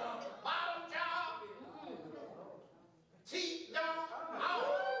 bottom job, teeth done,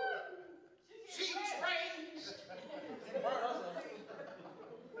 cheeks raised.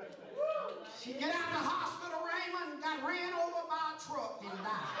 She get out of the hospital, Raymond, got ran over by a truck and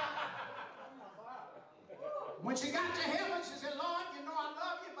died. When she got to heaven, she said, Lord, you know I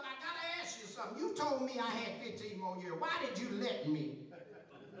love you, but I got to ask you something. You told me I had 15 more years. Why did you let me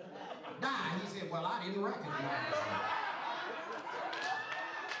die? He said, well, I didn't recognize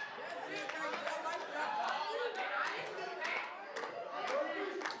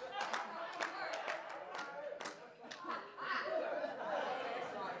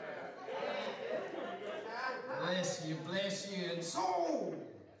you. Bless you. And so,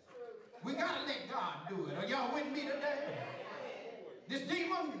 we got to let God do it. Are y'all with me today? This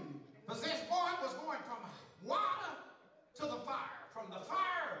demon-possessed boy was going from water to the fire, from the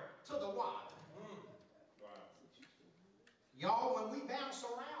fire to the water. Y'all, when we bounce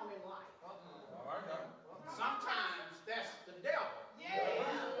around in life, sometimes that's the devil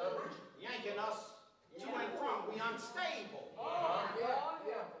yanking us to and from. We unstable.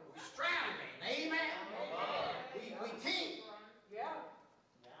 We straddling. Amen. We can't.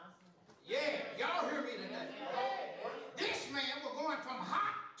 Yeah, y'all hear me today. This man was going from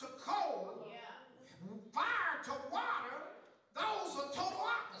hot to cold, fire to water. Those are total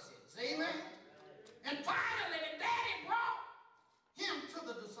opposites. Amen. And finally, the daddy brought him to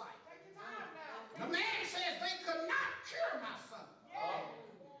the disciples. The man says they could not cure my son.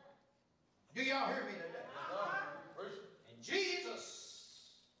 Do y'all hear me today? And Jesus,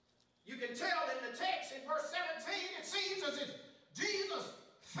 you can tell in the text in verse 17, it seems as if Jesus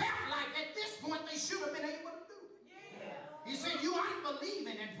felt like at this point they should have been able to do it. He said, you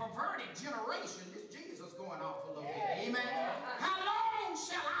unbelieving and perverted generation, this Jesus going off a little bit. Amen. How long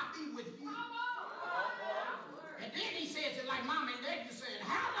shall I be with you? And then he says it like mom and dad you saying,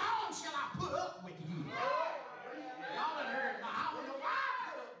 how long shall I put up with you? Y'all have heard, now I wonder why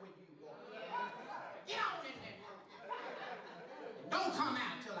I put up with you. Get on in there. Don't come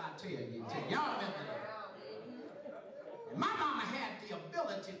out till I tell you. Y'all remember that? My mama had the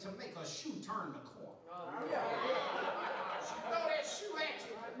ability to make a shoe turn the corner. She throw that shoe at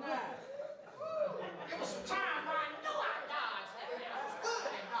you. There was some time where I knew I dodged that. I was good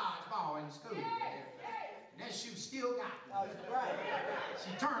at dodgeball in school. And that shoe still got me.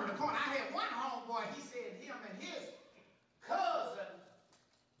 She turned the corner. I had one homeboy, he said him and his cousin,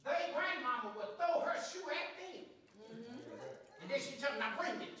 their grandmama would throw her shoe at them. And then she told me, now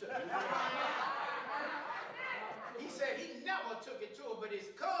bring it to me. He said he never took it to her, but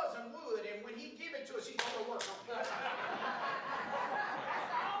his cousin would, and when he give it to her, she'd go to work on it.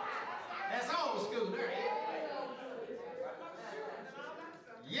 That's old school there.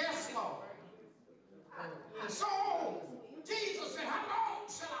 Yes, Lord. And so, Jesus said, how long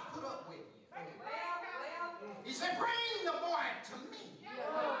shall I put up with you? He said, bring the boy to me.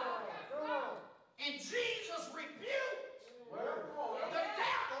 And Jesus rebuked the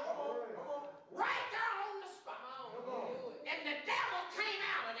devil right there on the spot. And the devil came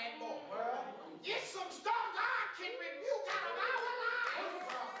out of that boy. It's some stuff God can rebuke out of our lives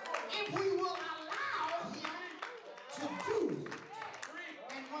if we will allow him to do it.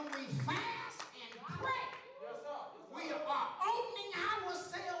 And when we fast and pray, we are opening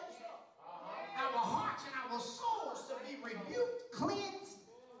ourselves, our hearts and our souls to be rebuked, cleansed,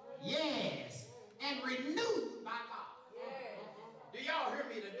 yes, and renewed by God. Do y'all hear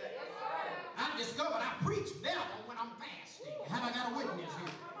me today? I discovered I preach better when I'm fasting. Have I got a witness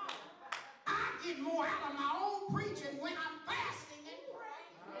here? I get more out of my own preaching when I'm fasting and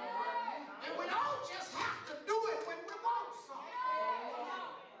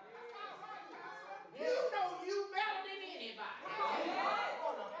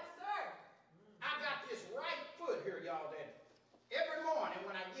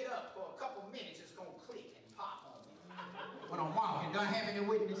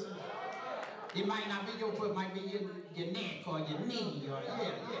witnessing? It might not be your foot, it might be your neck or your knee or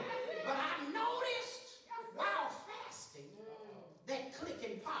yeah. But I noticed while fasting that click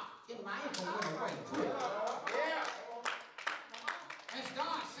and pop in my ankle went away quick. Yeah. That's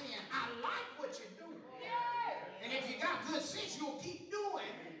God saying, I like what you're doing. And if you got good sense, you'll keep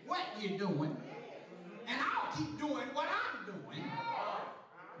doing what you're doing. And I'll keep doing what I'm doing.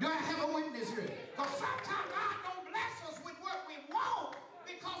 Do I have a witness here? Because sometimes God don't bless us with what we want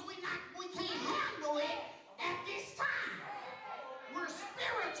because we can't handle it at this time. We're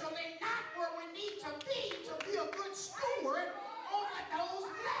spiritually not where we need to be a good steward over those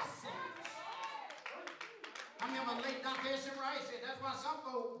blessings. I remember late Dr. S.M. Rice said that's why some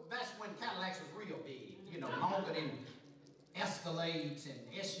folks, that's when Cadillacs was real big, you know, longer than Escalades and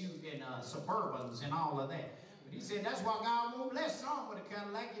SUV and Suburbans and all of that. But he said that's why God won't bless some with a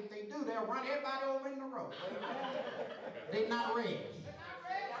Cadillac. If they do, they'll run everybody over in the road. They're not ready.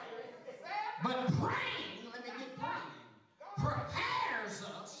 But praying, let me get praying, prepares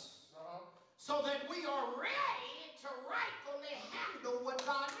us so that we are ready to rightfully handle what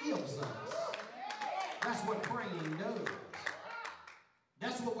God gives us. That's what praying does.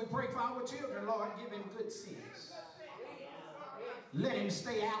 That's what we pray for our children, Lord. Give him good sense. Let him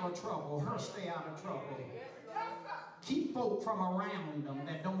stay out of trouble, her stay out of trouble. Keep folk from around them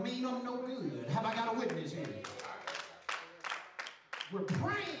that don't mean them no good. Have I got a witness here? We're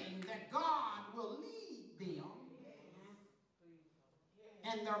praying that God will lead them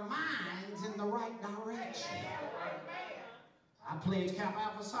and their minds in the right direction. I pledged Kappa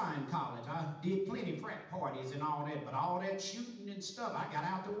Alpha Psi in college. I did plenty of frat parties and all that, but all that shooting and stuff, I got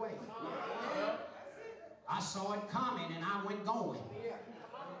out the way. I saw it coming and I went going.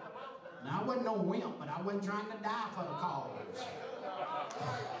 Now I wasn't no wimp, but I wasn't trying to die for the cause.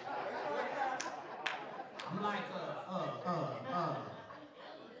 I'm like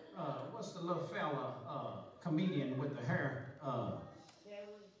what's the little fella comedian with the hair?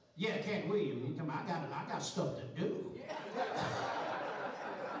 Yeah, Cat Williams. He come, I got stuff to do. Yeah.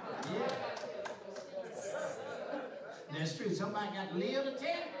 That's true. Somebody got to live to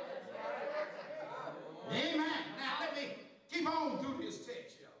tell. Amen. Now let me keep on through this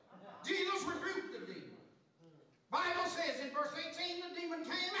text, y'all. Jesus rebuked the demon. Bible says in verse 18, the demon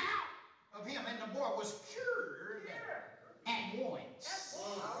came out of him and the boy was cured at once.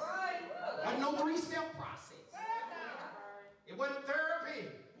 Wasn't no three-step process. It wasn't therapy.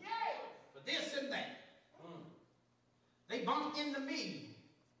 But this and that. They bumped into me.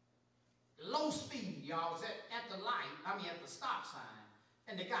 Low speed, y'all. Was at the light, at the stop sign.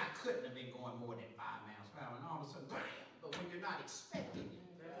 And the guy couldn't have been going more than 5 miles per hour. And all of a sudden, bam! But when you're not expecting it,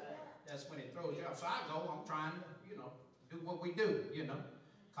 that's when it throws you off. So I go, I'm trying to, do what we do,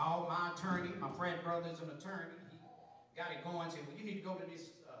 Called my attorney. My friend brother's an attorney. He got it going. Said, well, you need to go to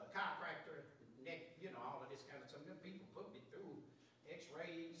this chiropractor, neck, all of this kind of stuff. Them people put me through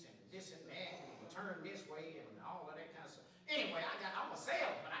x-rays and this and that, and turn this way and all of that kind of stuff. Anyway, I'm a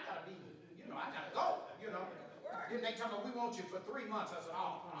salesman. I got to be, I got to go, Then they tell me, we want you for 3 months. I said,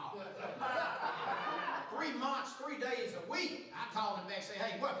 oh. 3 months, 3 days a week. I called him back and say,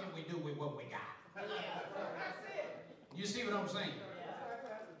 hey, what can we do with what we got? You see what I'm saying?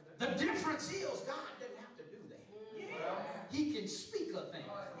 The difference is God doesn't have to do that. He can speak a thing.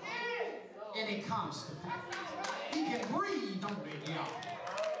 And it comes to pass. He can breathe on it, y'all.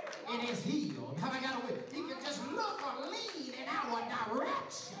 And it's healed. Have I got a witness? He can just look or lean in our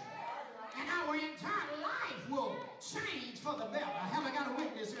direction. And our entire life will change for the better. Have I got a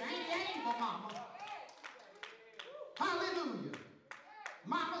witness here? Ain't he able, mama? Hallelujah.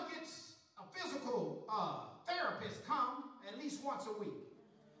 Mama gets a physical therapist come at least once a week.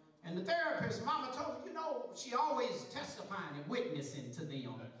 And the therapist, mama told me, she always testifying and witnessing to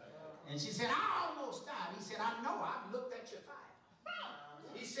them. And she said, I almost died. He said, I know, I've looked at your file.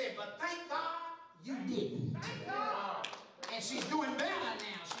 He said, but thank God you didn't. And she's doing better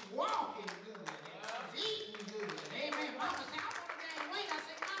now. She's walking good. And she's eating good. Amen. Mama said, I want to gain weight. I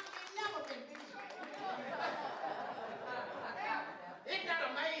said, Mama, you ain't never been big. Isn't that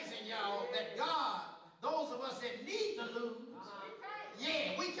amazing, y'all, that God, those of us that need to lose,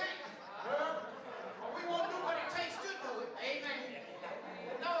 we can't. We won't do what it takes to do it. Amen.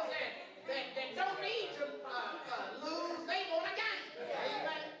 Those that don't need to lose, they want to gain.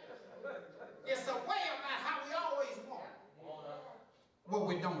 Amen. It's a way about how we always want what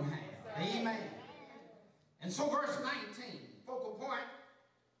we don't have. Amen. And so verse 19, focal point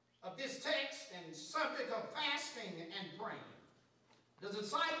of this text and subject of fasting and praying. The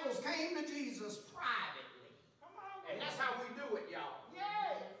disciples came to Jesus privately. And that's how we do it, y'all.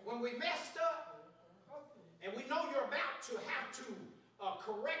 When we messed up and we know you're about to have to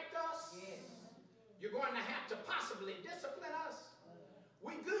correct You're going to have to possibly discipline us.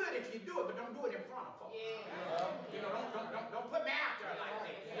 We good if you do it, but don't do it in front of folks. You know, don't put me out there like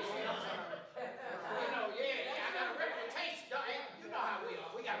that. You see what I'm saying? You know, I got a reputation. You know how we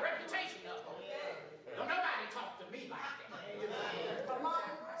are. We got a reputation up. Don't nobody talk to me like that.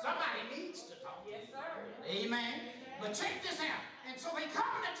 Somebody needs to talk. Yes, sir. Amen. But check this out. And so they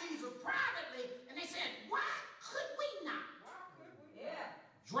come to Jesus privately, and they said, why could we not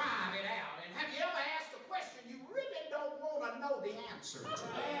drive it out? And have you ever asked a question you really don't want to know the answer to? That's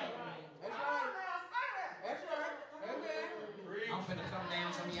right. That's right. Amen. I'm finna come down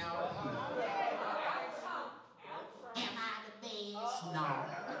some of y'all. Am I the best? No.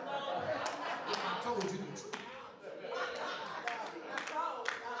 If I told you the truth.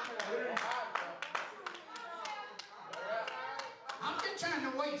 I'm just trying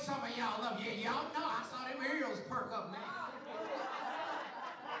to wake some of y'all up. Yeah, y'all know I saw them ears perk up now.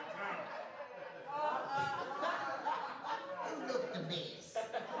 Who looked the best?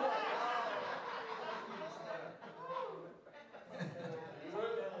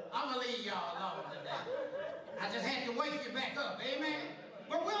 I'm going to leave y'all alone today. I just had to wake you back up. Amen?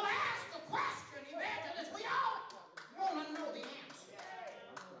 But we'll ask the question, evangelist. We all want to know the answer.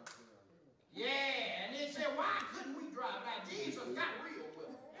 Yeah, and they said, why couldn't we drive out? Jesus got real with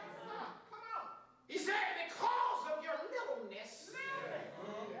them. Come on. He said, because of your littleness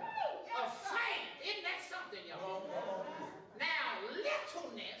of faith. Isn't that something, y'all? Now,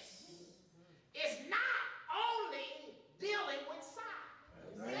 littleness is not only dealing with size.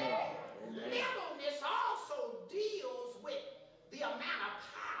 Littleness also deals with the amount of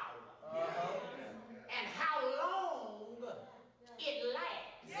power and how long it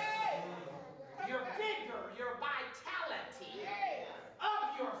lasts. Your vigor, your vitality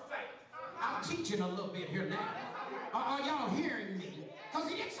of your faith. I'm teaching a little bit here now. Are y'all hearing me? Because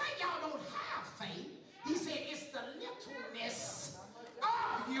he didn't say y'all don't have faith. He said it's the littleness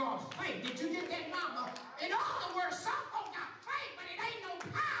of your faith. Did you get that, mama? In other words, some folk got faith, but it ain't no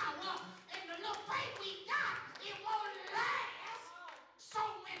power. And the little faith we got, it won't last. So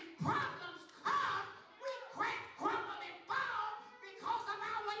when problems come, we crack, crumble, and fall because of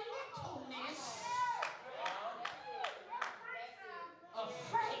our littleness of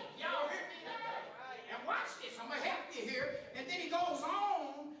faith. Y'all hear me today? And watch this. I'm going to help you here. And then he goes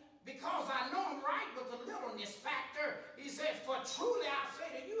on, because I know I'm right with the littleness factor. He says, for truly I say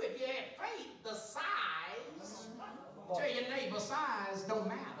to you, if you had faith, the size, tell your neighbor, size don't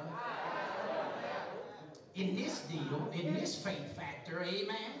matter. In this deal, in this faith factor,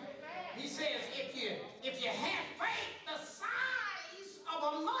 amen. He says, if you have faith the size of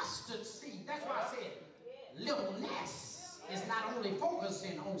a mustard seed, that's why I said littleness is not only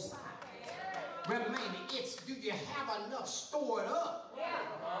focusing on size. Remember, it's do you have enough stored up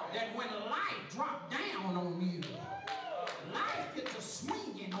that when life drop down on you, life gets a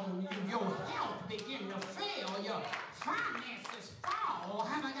swinging on you, your health begin to fail, your finances fall.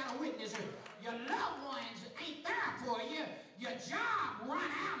 Have I got a witness here? Your loved ones ain't there for you. Your job run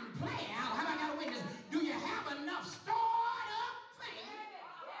out and play out. Have I got a witness? Do you have enough stored up faith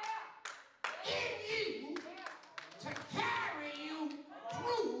in you to carry you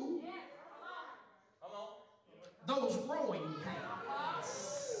through those growing pains?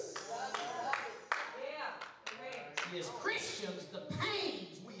 As Christians, the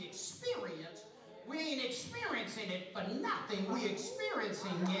pains we experience, we ain't experiencing it for nothing. We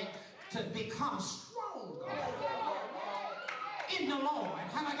experiencing it to become stronger in the Lord.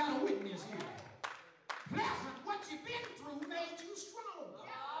 Have I got a witness here? Pleasant, what you've been through made you stronger,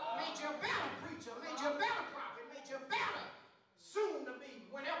 made you a better preacher, made you a better prophet, made you better soon to be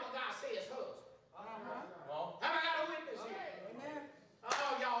whenever God says husband. Have I got a witness here?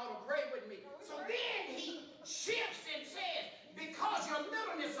 Oh, y'all ought to pray with me. So then he shifts and says, because your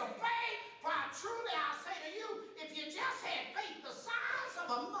littleness of faith, for truly I say to you, if you just had faith the size of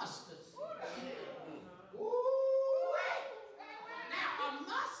a mustard seed. Now, a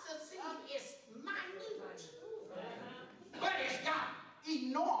mustard seed is minute, but it's got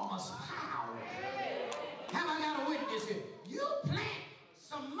enormous power. Have I got a witness here? You plant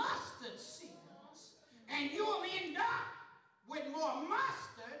some mustard seeds, and you'll end up with more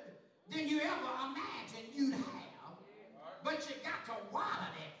mustard than you ever imagined you'd have. But you got to water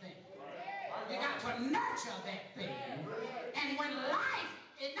that thing. You got to nurture that thing. And when life,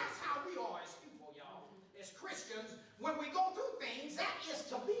 and that's how we are as people, y'all, as Christians, when we go through things, that is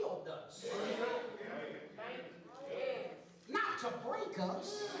to build us. Not to break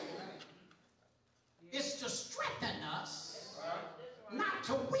us. It's to strengthen us, not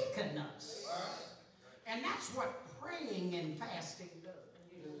to weaken us. And that's what praying and fasting does.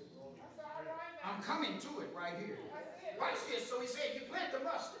 I'm I'm coming to it right here. Watch this. So he said, you plant the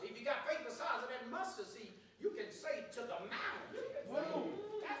mustard. If you got faith the size of that mustard seed, you can say to the mountain, move.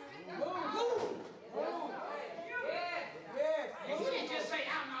 Move. And he didn't just say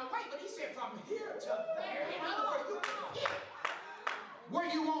out my way, but he said from here to there. In other words, you can get where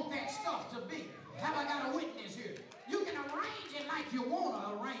you want that stuff to be. Have I got a witness here? You can arrange it like you want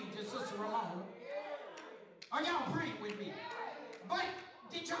to arrange it, Sister Ramona. Are y'all praying with me? But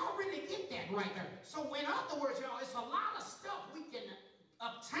did y'all really get that right there? So in other words, y'all, it's a lot of stuff we can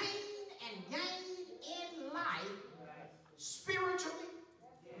obtain and gain in life, spiritually,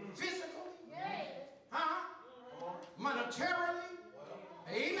 physically, monetarily,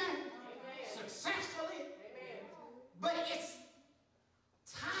 amen, successfully, but it's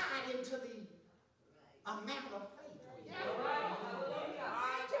tied into the amount of faith we have.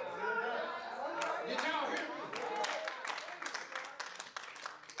 Did y'all hear me?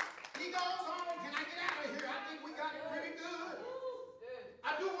 He goes on, can I get out of here? I think we got it pretty good.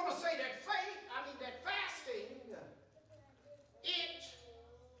 I do want to say that that fasting,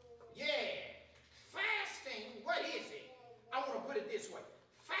 fasting, what is it? I want to put it this way.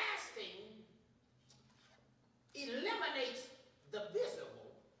 Fasting eliminates the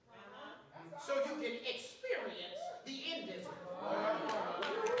visible so you can experience the invisible.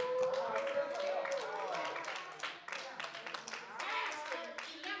 Fasting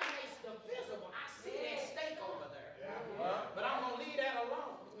eliminates the visible. I see that steak over there. But I'm going to leave that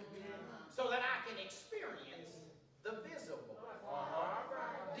alone so that I can experience the visible.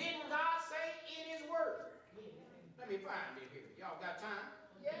 Didn't God say in his word? Let me find it here. Y'all got time?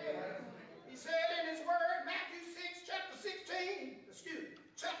 Yeah. He said in his word, Matthew 6, chapter 6,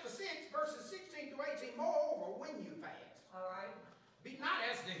 verses 16 to 18, moreover, when you fast, be not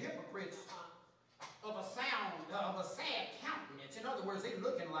as the hypocrites of a sad countenance. In other words, they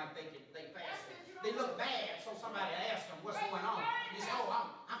looking like they fasting. They look bad, so somebody asks them what's going on. You say, oh,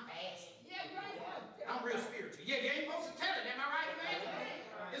 I'm fasting. I'm real spiritual. Yeah, you ain't supposed to tell it, am I right, man?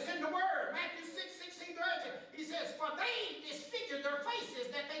 It's in the word, Matthew 6, 16 to 18. He says, for they disfigure their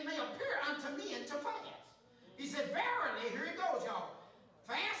faces that they may appear unto men to fast. He said, verily, here it goes, y'all.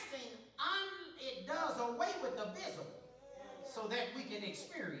 Fasting, it does away with the visible so that we can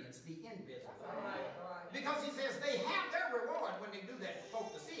experience the invisible. Because he says they have their reward when they do that for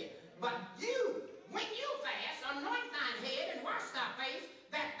folk to see it. But you, when you fast, anoint thine head and wash thy face,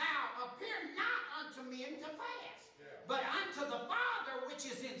 that thou appear not unto men to fast, but unto the Father which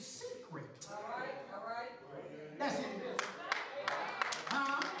is in secret. All right. That's invisible.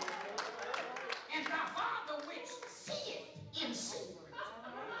 And thy Father which seeth in secret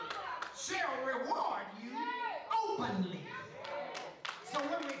shall reward you openly. So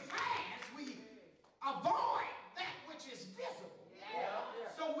when we fast, we avoid that which is visible,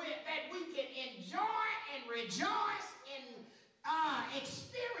 so that we can enjoy and rejoice and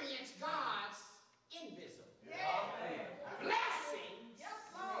experience God's invisible blessings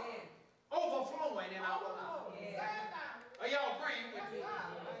overflowing in our lives. Are y'all praying with me?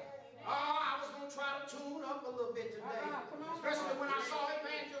 Oh, I was going to try to tune up a little bit today, especially when I saw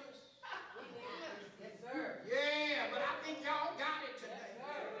evangelists. Yes, sir. Yeah, but I think y'all got it today.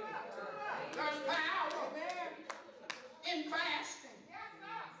 There's power in fasting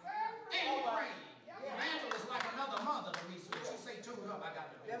and praying. Evangelist like another mother to me, so she say tune up, I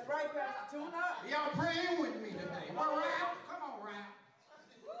got to do it. That's right, Pastor. Tune up. Y'all praying with me today. Well, Ralph, come on, Ralph.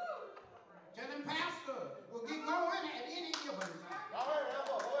 Tell them, Pastor, we'll get going at any given time.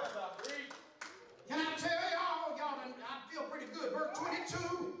 Can I tell y'all, I feel pretty good. Verse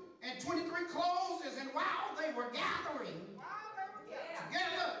 22 and 23 closes, and while they were gathering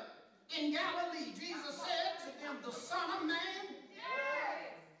together in Galilee, Jesus said to them, the Son of Man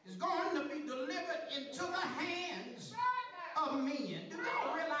is going to be delivered into the hands of men. Do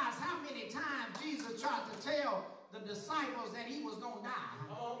y'all realize how many times Jesus tried to tell the disciples that he was going to die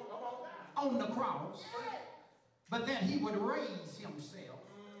on the cross, but that he would raise himself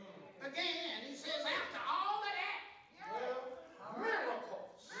again? He says, after all of that,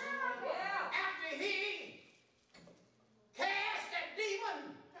 miracles, after he cast that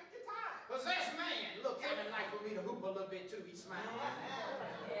demon possessed man. Look, Kevin like for me to hoop a little bit too. He smiled.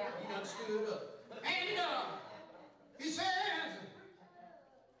 He done stood up. And he says,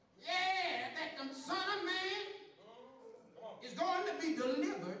 that the Son of Man is going to be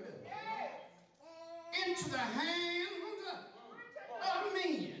delivered into the hands of men.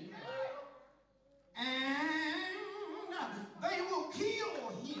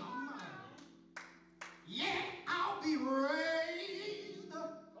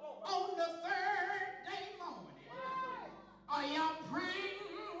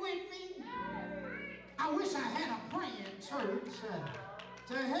 church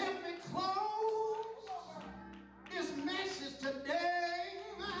to help me close this message today.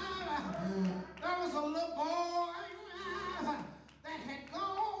 There was a little boy that had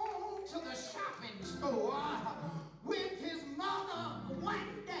gone to the shopping store with his mother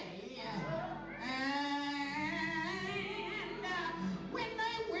one day, and when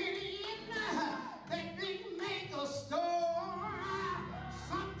they went in that big mega store,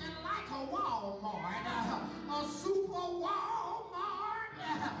 something like a Walmart, a super Walmart,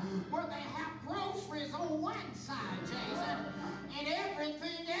 where they have groceries on one side, Jason, and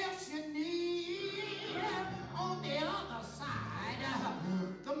everything else you need on the other side.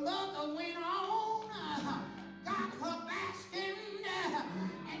 The mother went on, got her basket,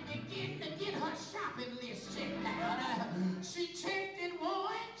 and began to get her shopping list checked out. She checked it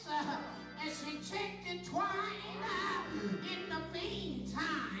once, and she checked it twice. In the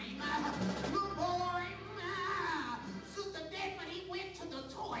meantime, little boy, Sister Deadman, he went to the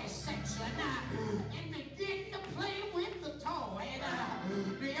toy section and began to play with the toy.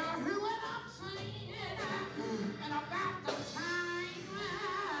 Do y'all hear what I'm saying? And about the time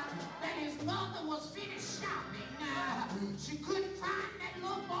that his mother was finished shopping, she couldn't find that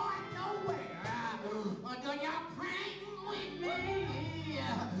little boy nowhere. Do y'all pray with me?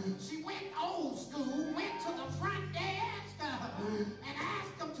 She went old school, went to the front desk and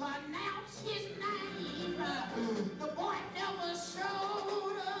asked them to announce his name. The boy never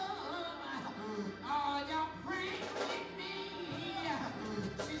showed up. Oh, y'all pray with me.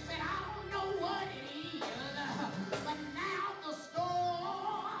 She said, I don't know what it is, but now the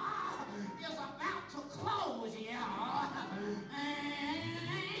store is about to close, y'all.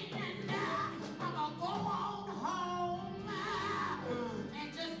 And I'm going to go on home and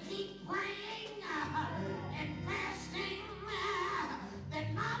just keep praying and fasting that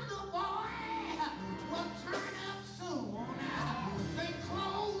my little boy will turn up soon. They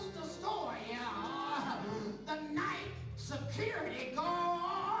closed the store, y'all. The night security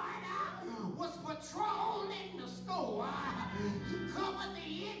guard was patrolling the store. He covered the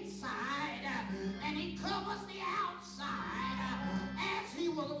inside and he covers the outside. As he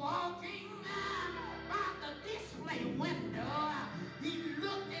was walking by the display window, he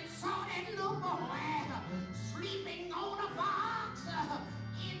looked and saw that little boy sleeping on a box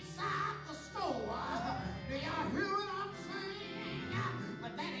inside the store. Do y'all hear what I'm saying?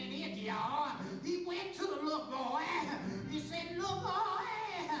 But that ain't it, y'all. He went to the little boy. He said, little boy,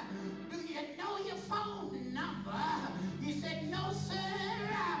 do you know your phone number? He said, no, sir,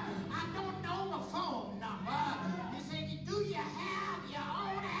 I don't know my phone number. He said, do you have your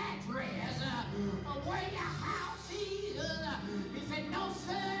own address where your house is? He said, no,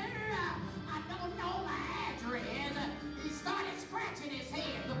 sir, I don't know my address. He started scratching his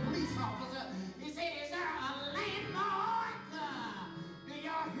head, the police officer. He said, is there a landmark? Do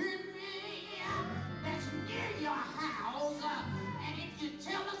y'all hear me? That's near your house. And if you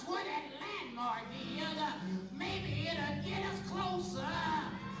tell us what that landmark is, maybe it'll get us closer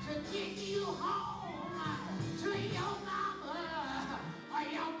to get you home to your mama. Are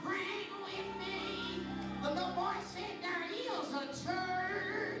y'all praying with me? The little boy said, there is a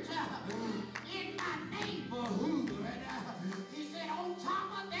church in my neighborhood. He said, on top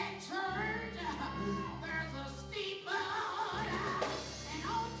of that church, there's a steeple. And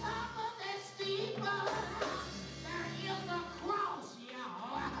on top of that steeple, there is a cross,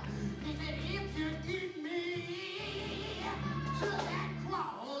 y'all. He said, if you get me to that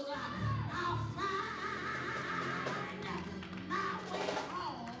cross, I'll find my way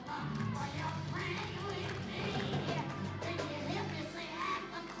home. Are y'all praying with me? Can you hear me say, at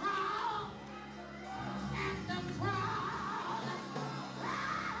the cross? At the cross.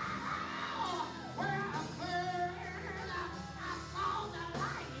 Where I first I saw the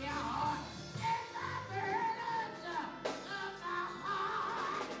light, y'all. And the burdens of my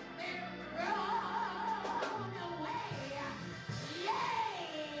heart been rolled away. Yay!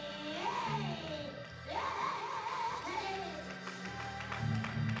 Yay!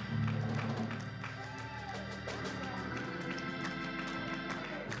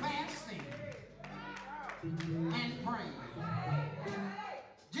 Fasting and praying.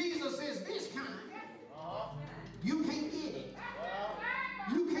 Jesus says this kind, you can't get it.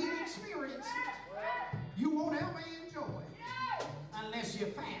 You can't experience it. You won't ever enjoy it unless you're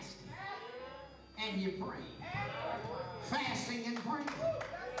fasting and you're praying. Fasting and praying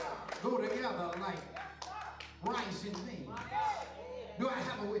go together like rice and beans. Do I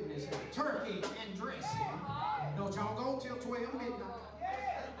have a witness here? Turkey and dressing. Don't y'all go till 12 midnight.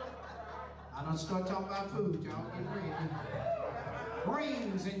 I don't start talking about food, y'all. Get ready.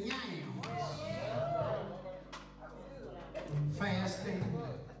 Greens and yams. fasting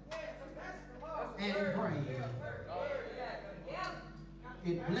and praying.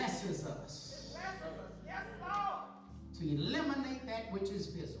 It blesses us to eliminate that which is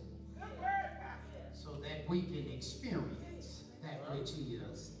visible so that we can experience that which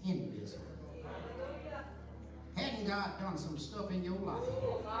is invisible. Hadn't God done some stuff in your life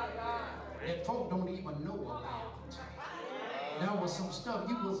that folk don't even know about? There was some stuff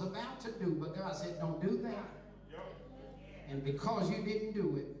you was about to do, but God said, don't do that. And because you didn't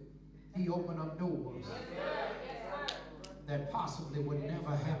do it, He opened up doors that possibly would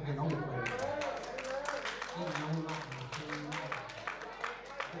never have been opened in your life.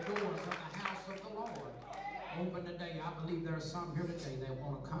 The doors of the house of the Lord open today. I believe there are some here today that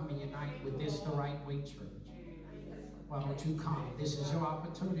want to come and unite with this, the Right Way Church. Why don't you come? This is your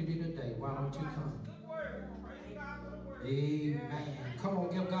opportunity today. Why don't you come? Amen. Come on,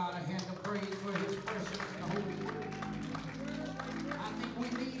 give God a hand of praise for His precious and holy word. I think we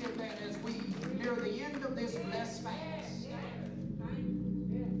needed that as we near the end of this blessed fast.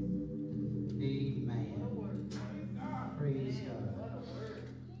 Amen. Praise God.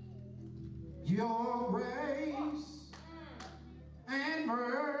 Your grace and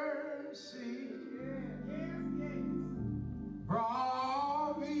mercy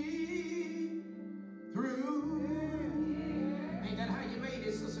brought me through. Ain't that how you made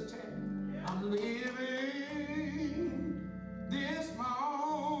it, Sister Chad? I'm living this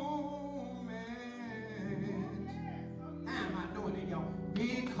moment. How am I doing it, y'all?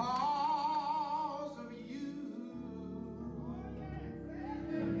 Because of you.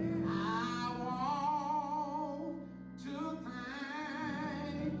 I want to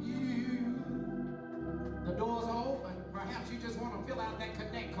thank you. The doors are open. Perhaps you just want to fill out that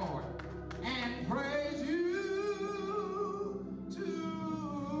connect card and praise you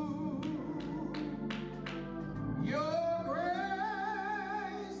too. Your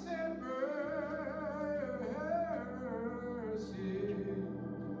grace and mercy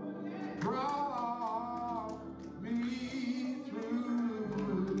brought me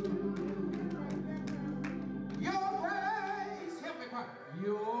through. Your grace, help me cry.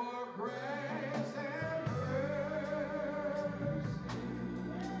 Your grace and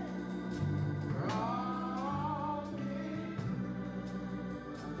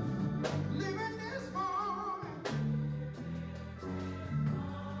living this moment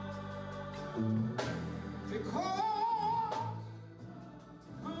because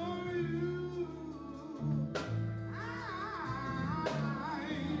of you.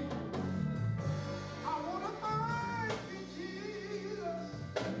 I want to thank you, Jesus.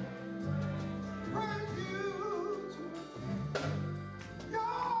 Praise you to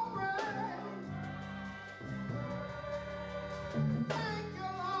your grace. Thank you,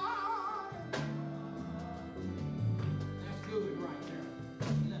 Lord. That's good right there.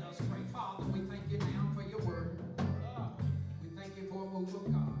 Let us pray. Father, we thank you now for your word. We thank you for a move of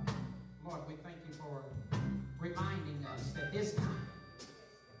God. Lord, we thank you for reminding us that this time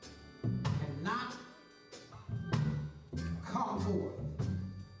cannot come forth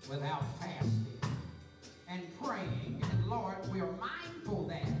without fasting and praying. And Lord, we are mindful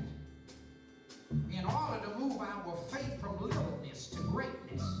that in order to move our faith from littleness to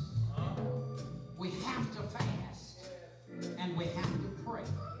greatness, we have to fast and we have to pray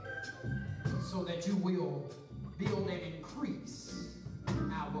so that you will build and increase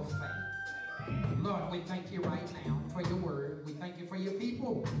our faith. Lord, we thank you right now for your word. We thank you for your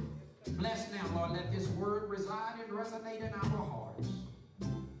people. Bless now, Lord, let this word reside and resonate in our hearts,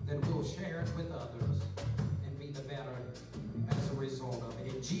 that we'll share it with others and be the better as a result of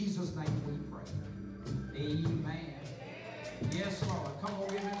it. In Jesus' name we pray. Amen. Yes, Lord. Come on,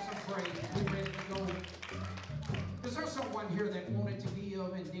 give him some praise. We're ready to go. Is there someone here that wanted to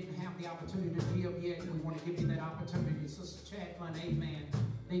give and didn't have the opportunity to give yet? We want to give you that opportunity. Sister Chaplain, amen.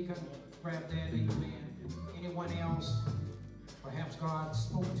 Deacon, grab that, amen. Anyone else? Perhaps God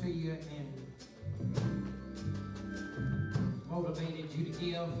spoke to you and motivated you to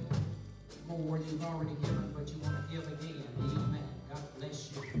give more. You've already given, but you want to give again. Amen. God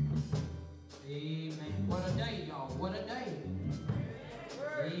bless you. Amen. What a day, y'all. What a day.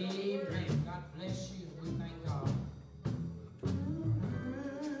 Amen. God bless you. We thank God.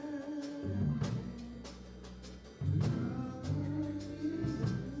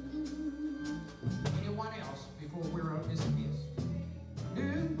 Anyone else before we're dismissed?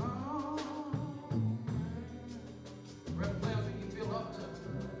 Reverend Pleasant, you feel up to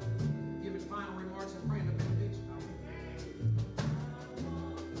giving final remarks and praying the benediction?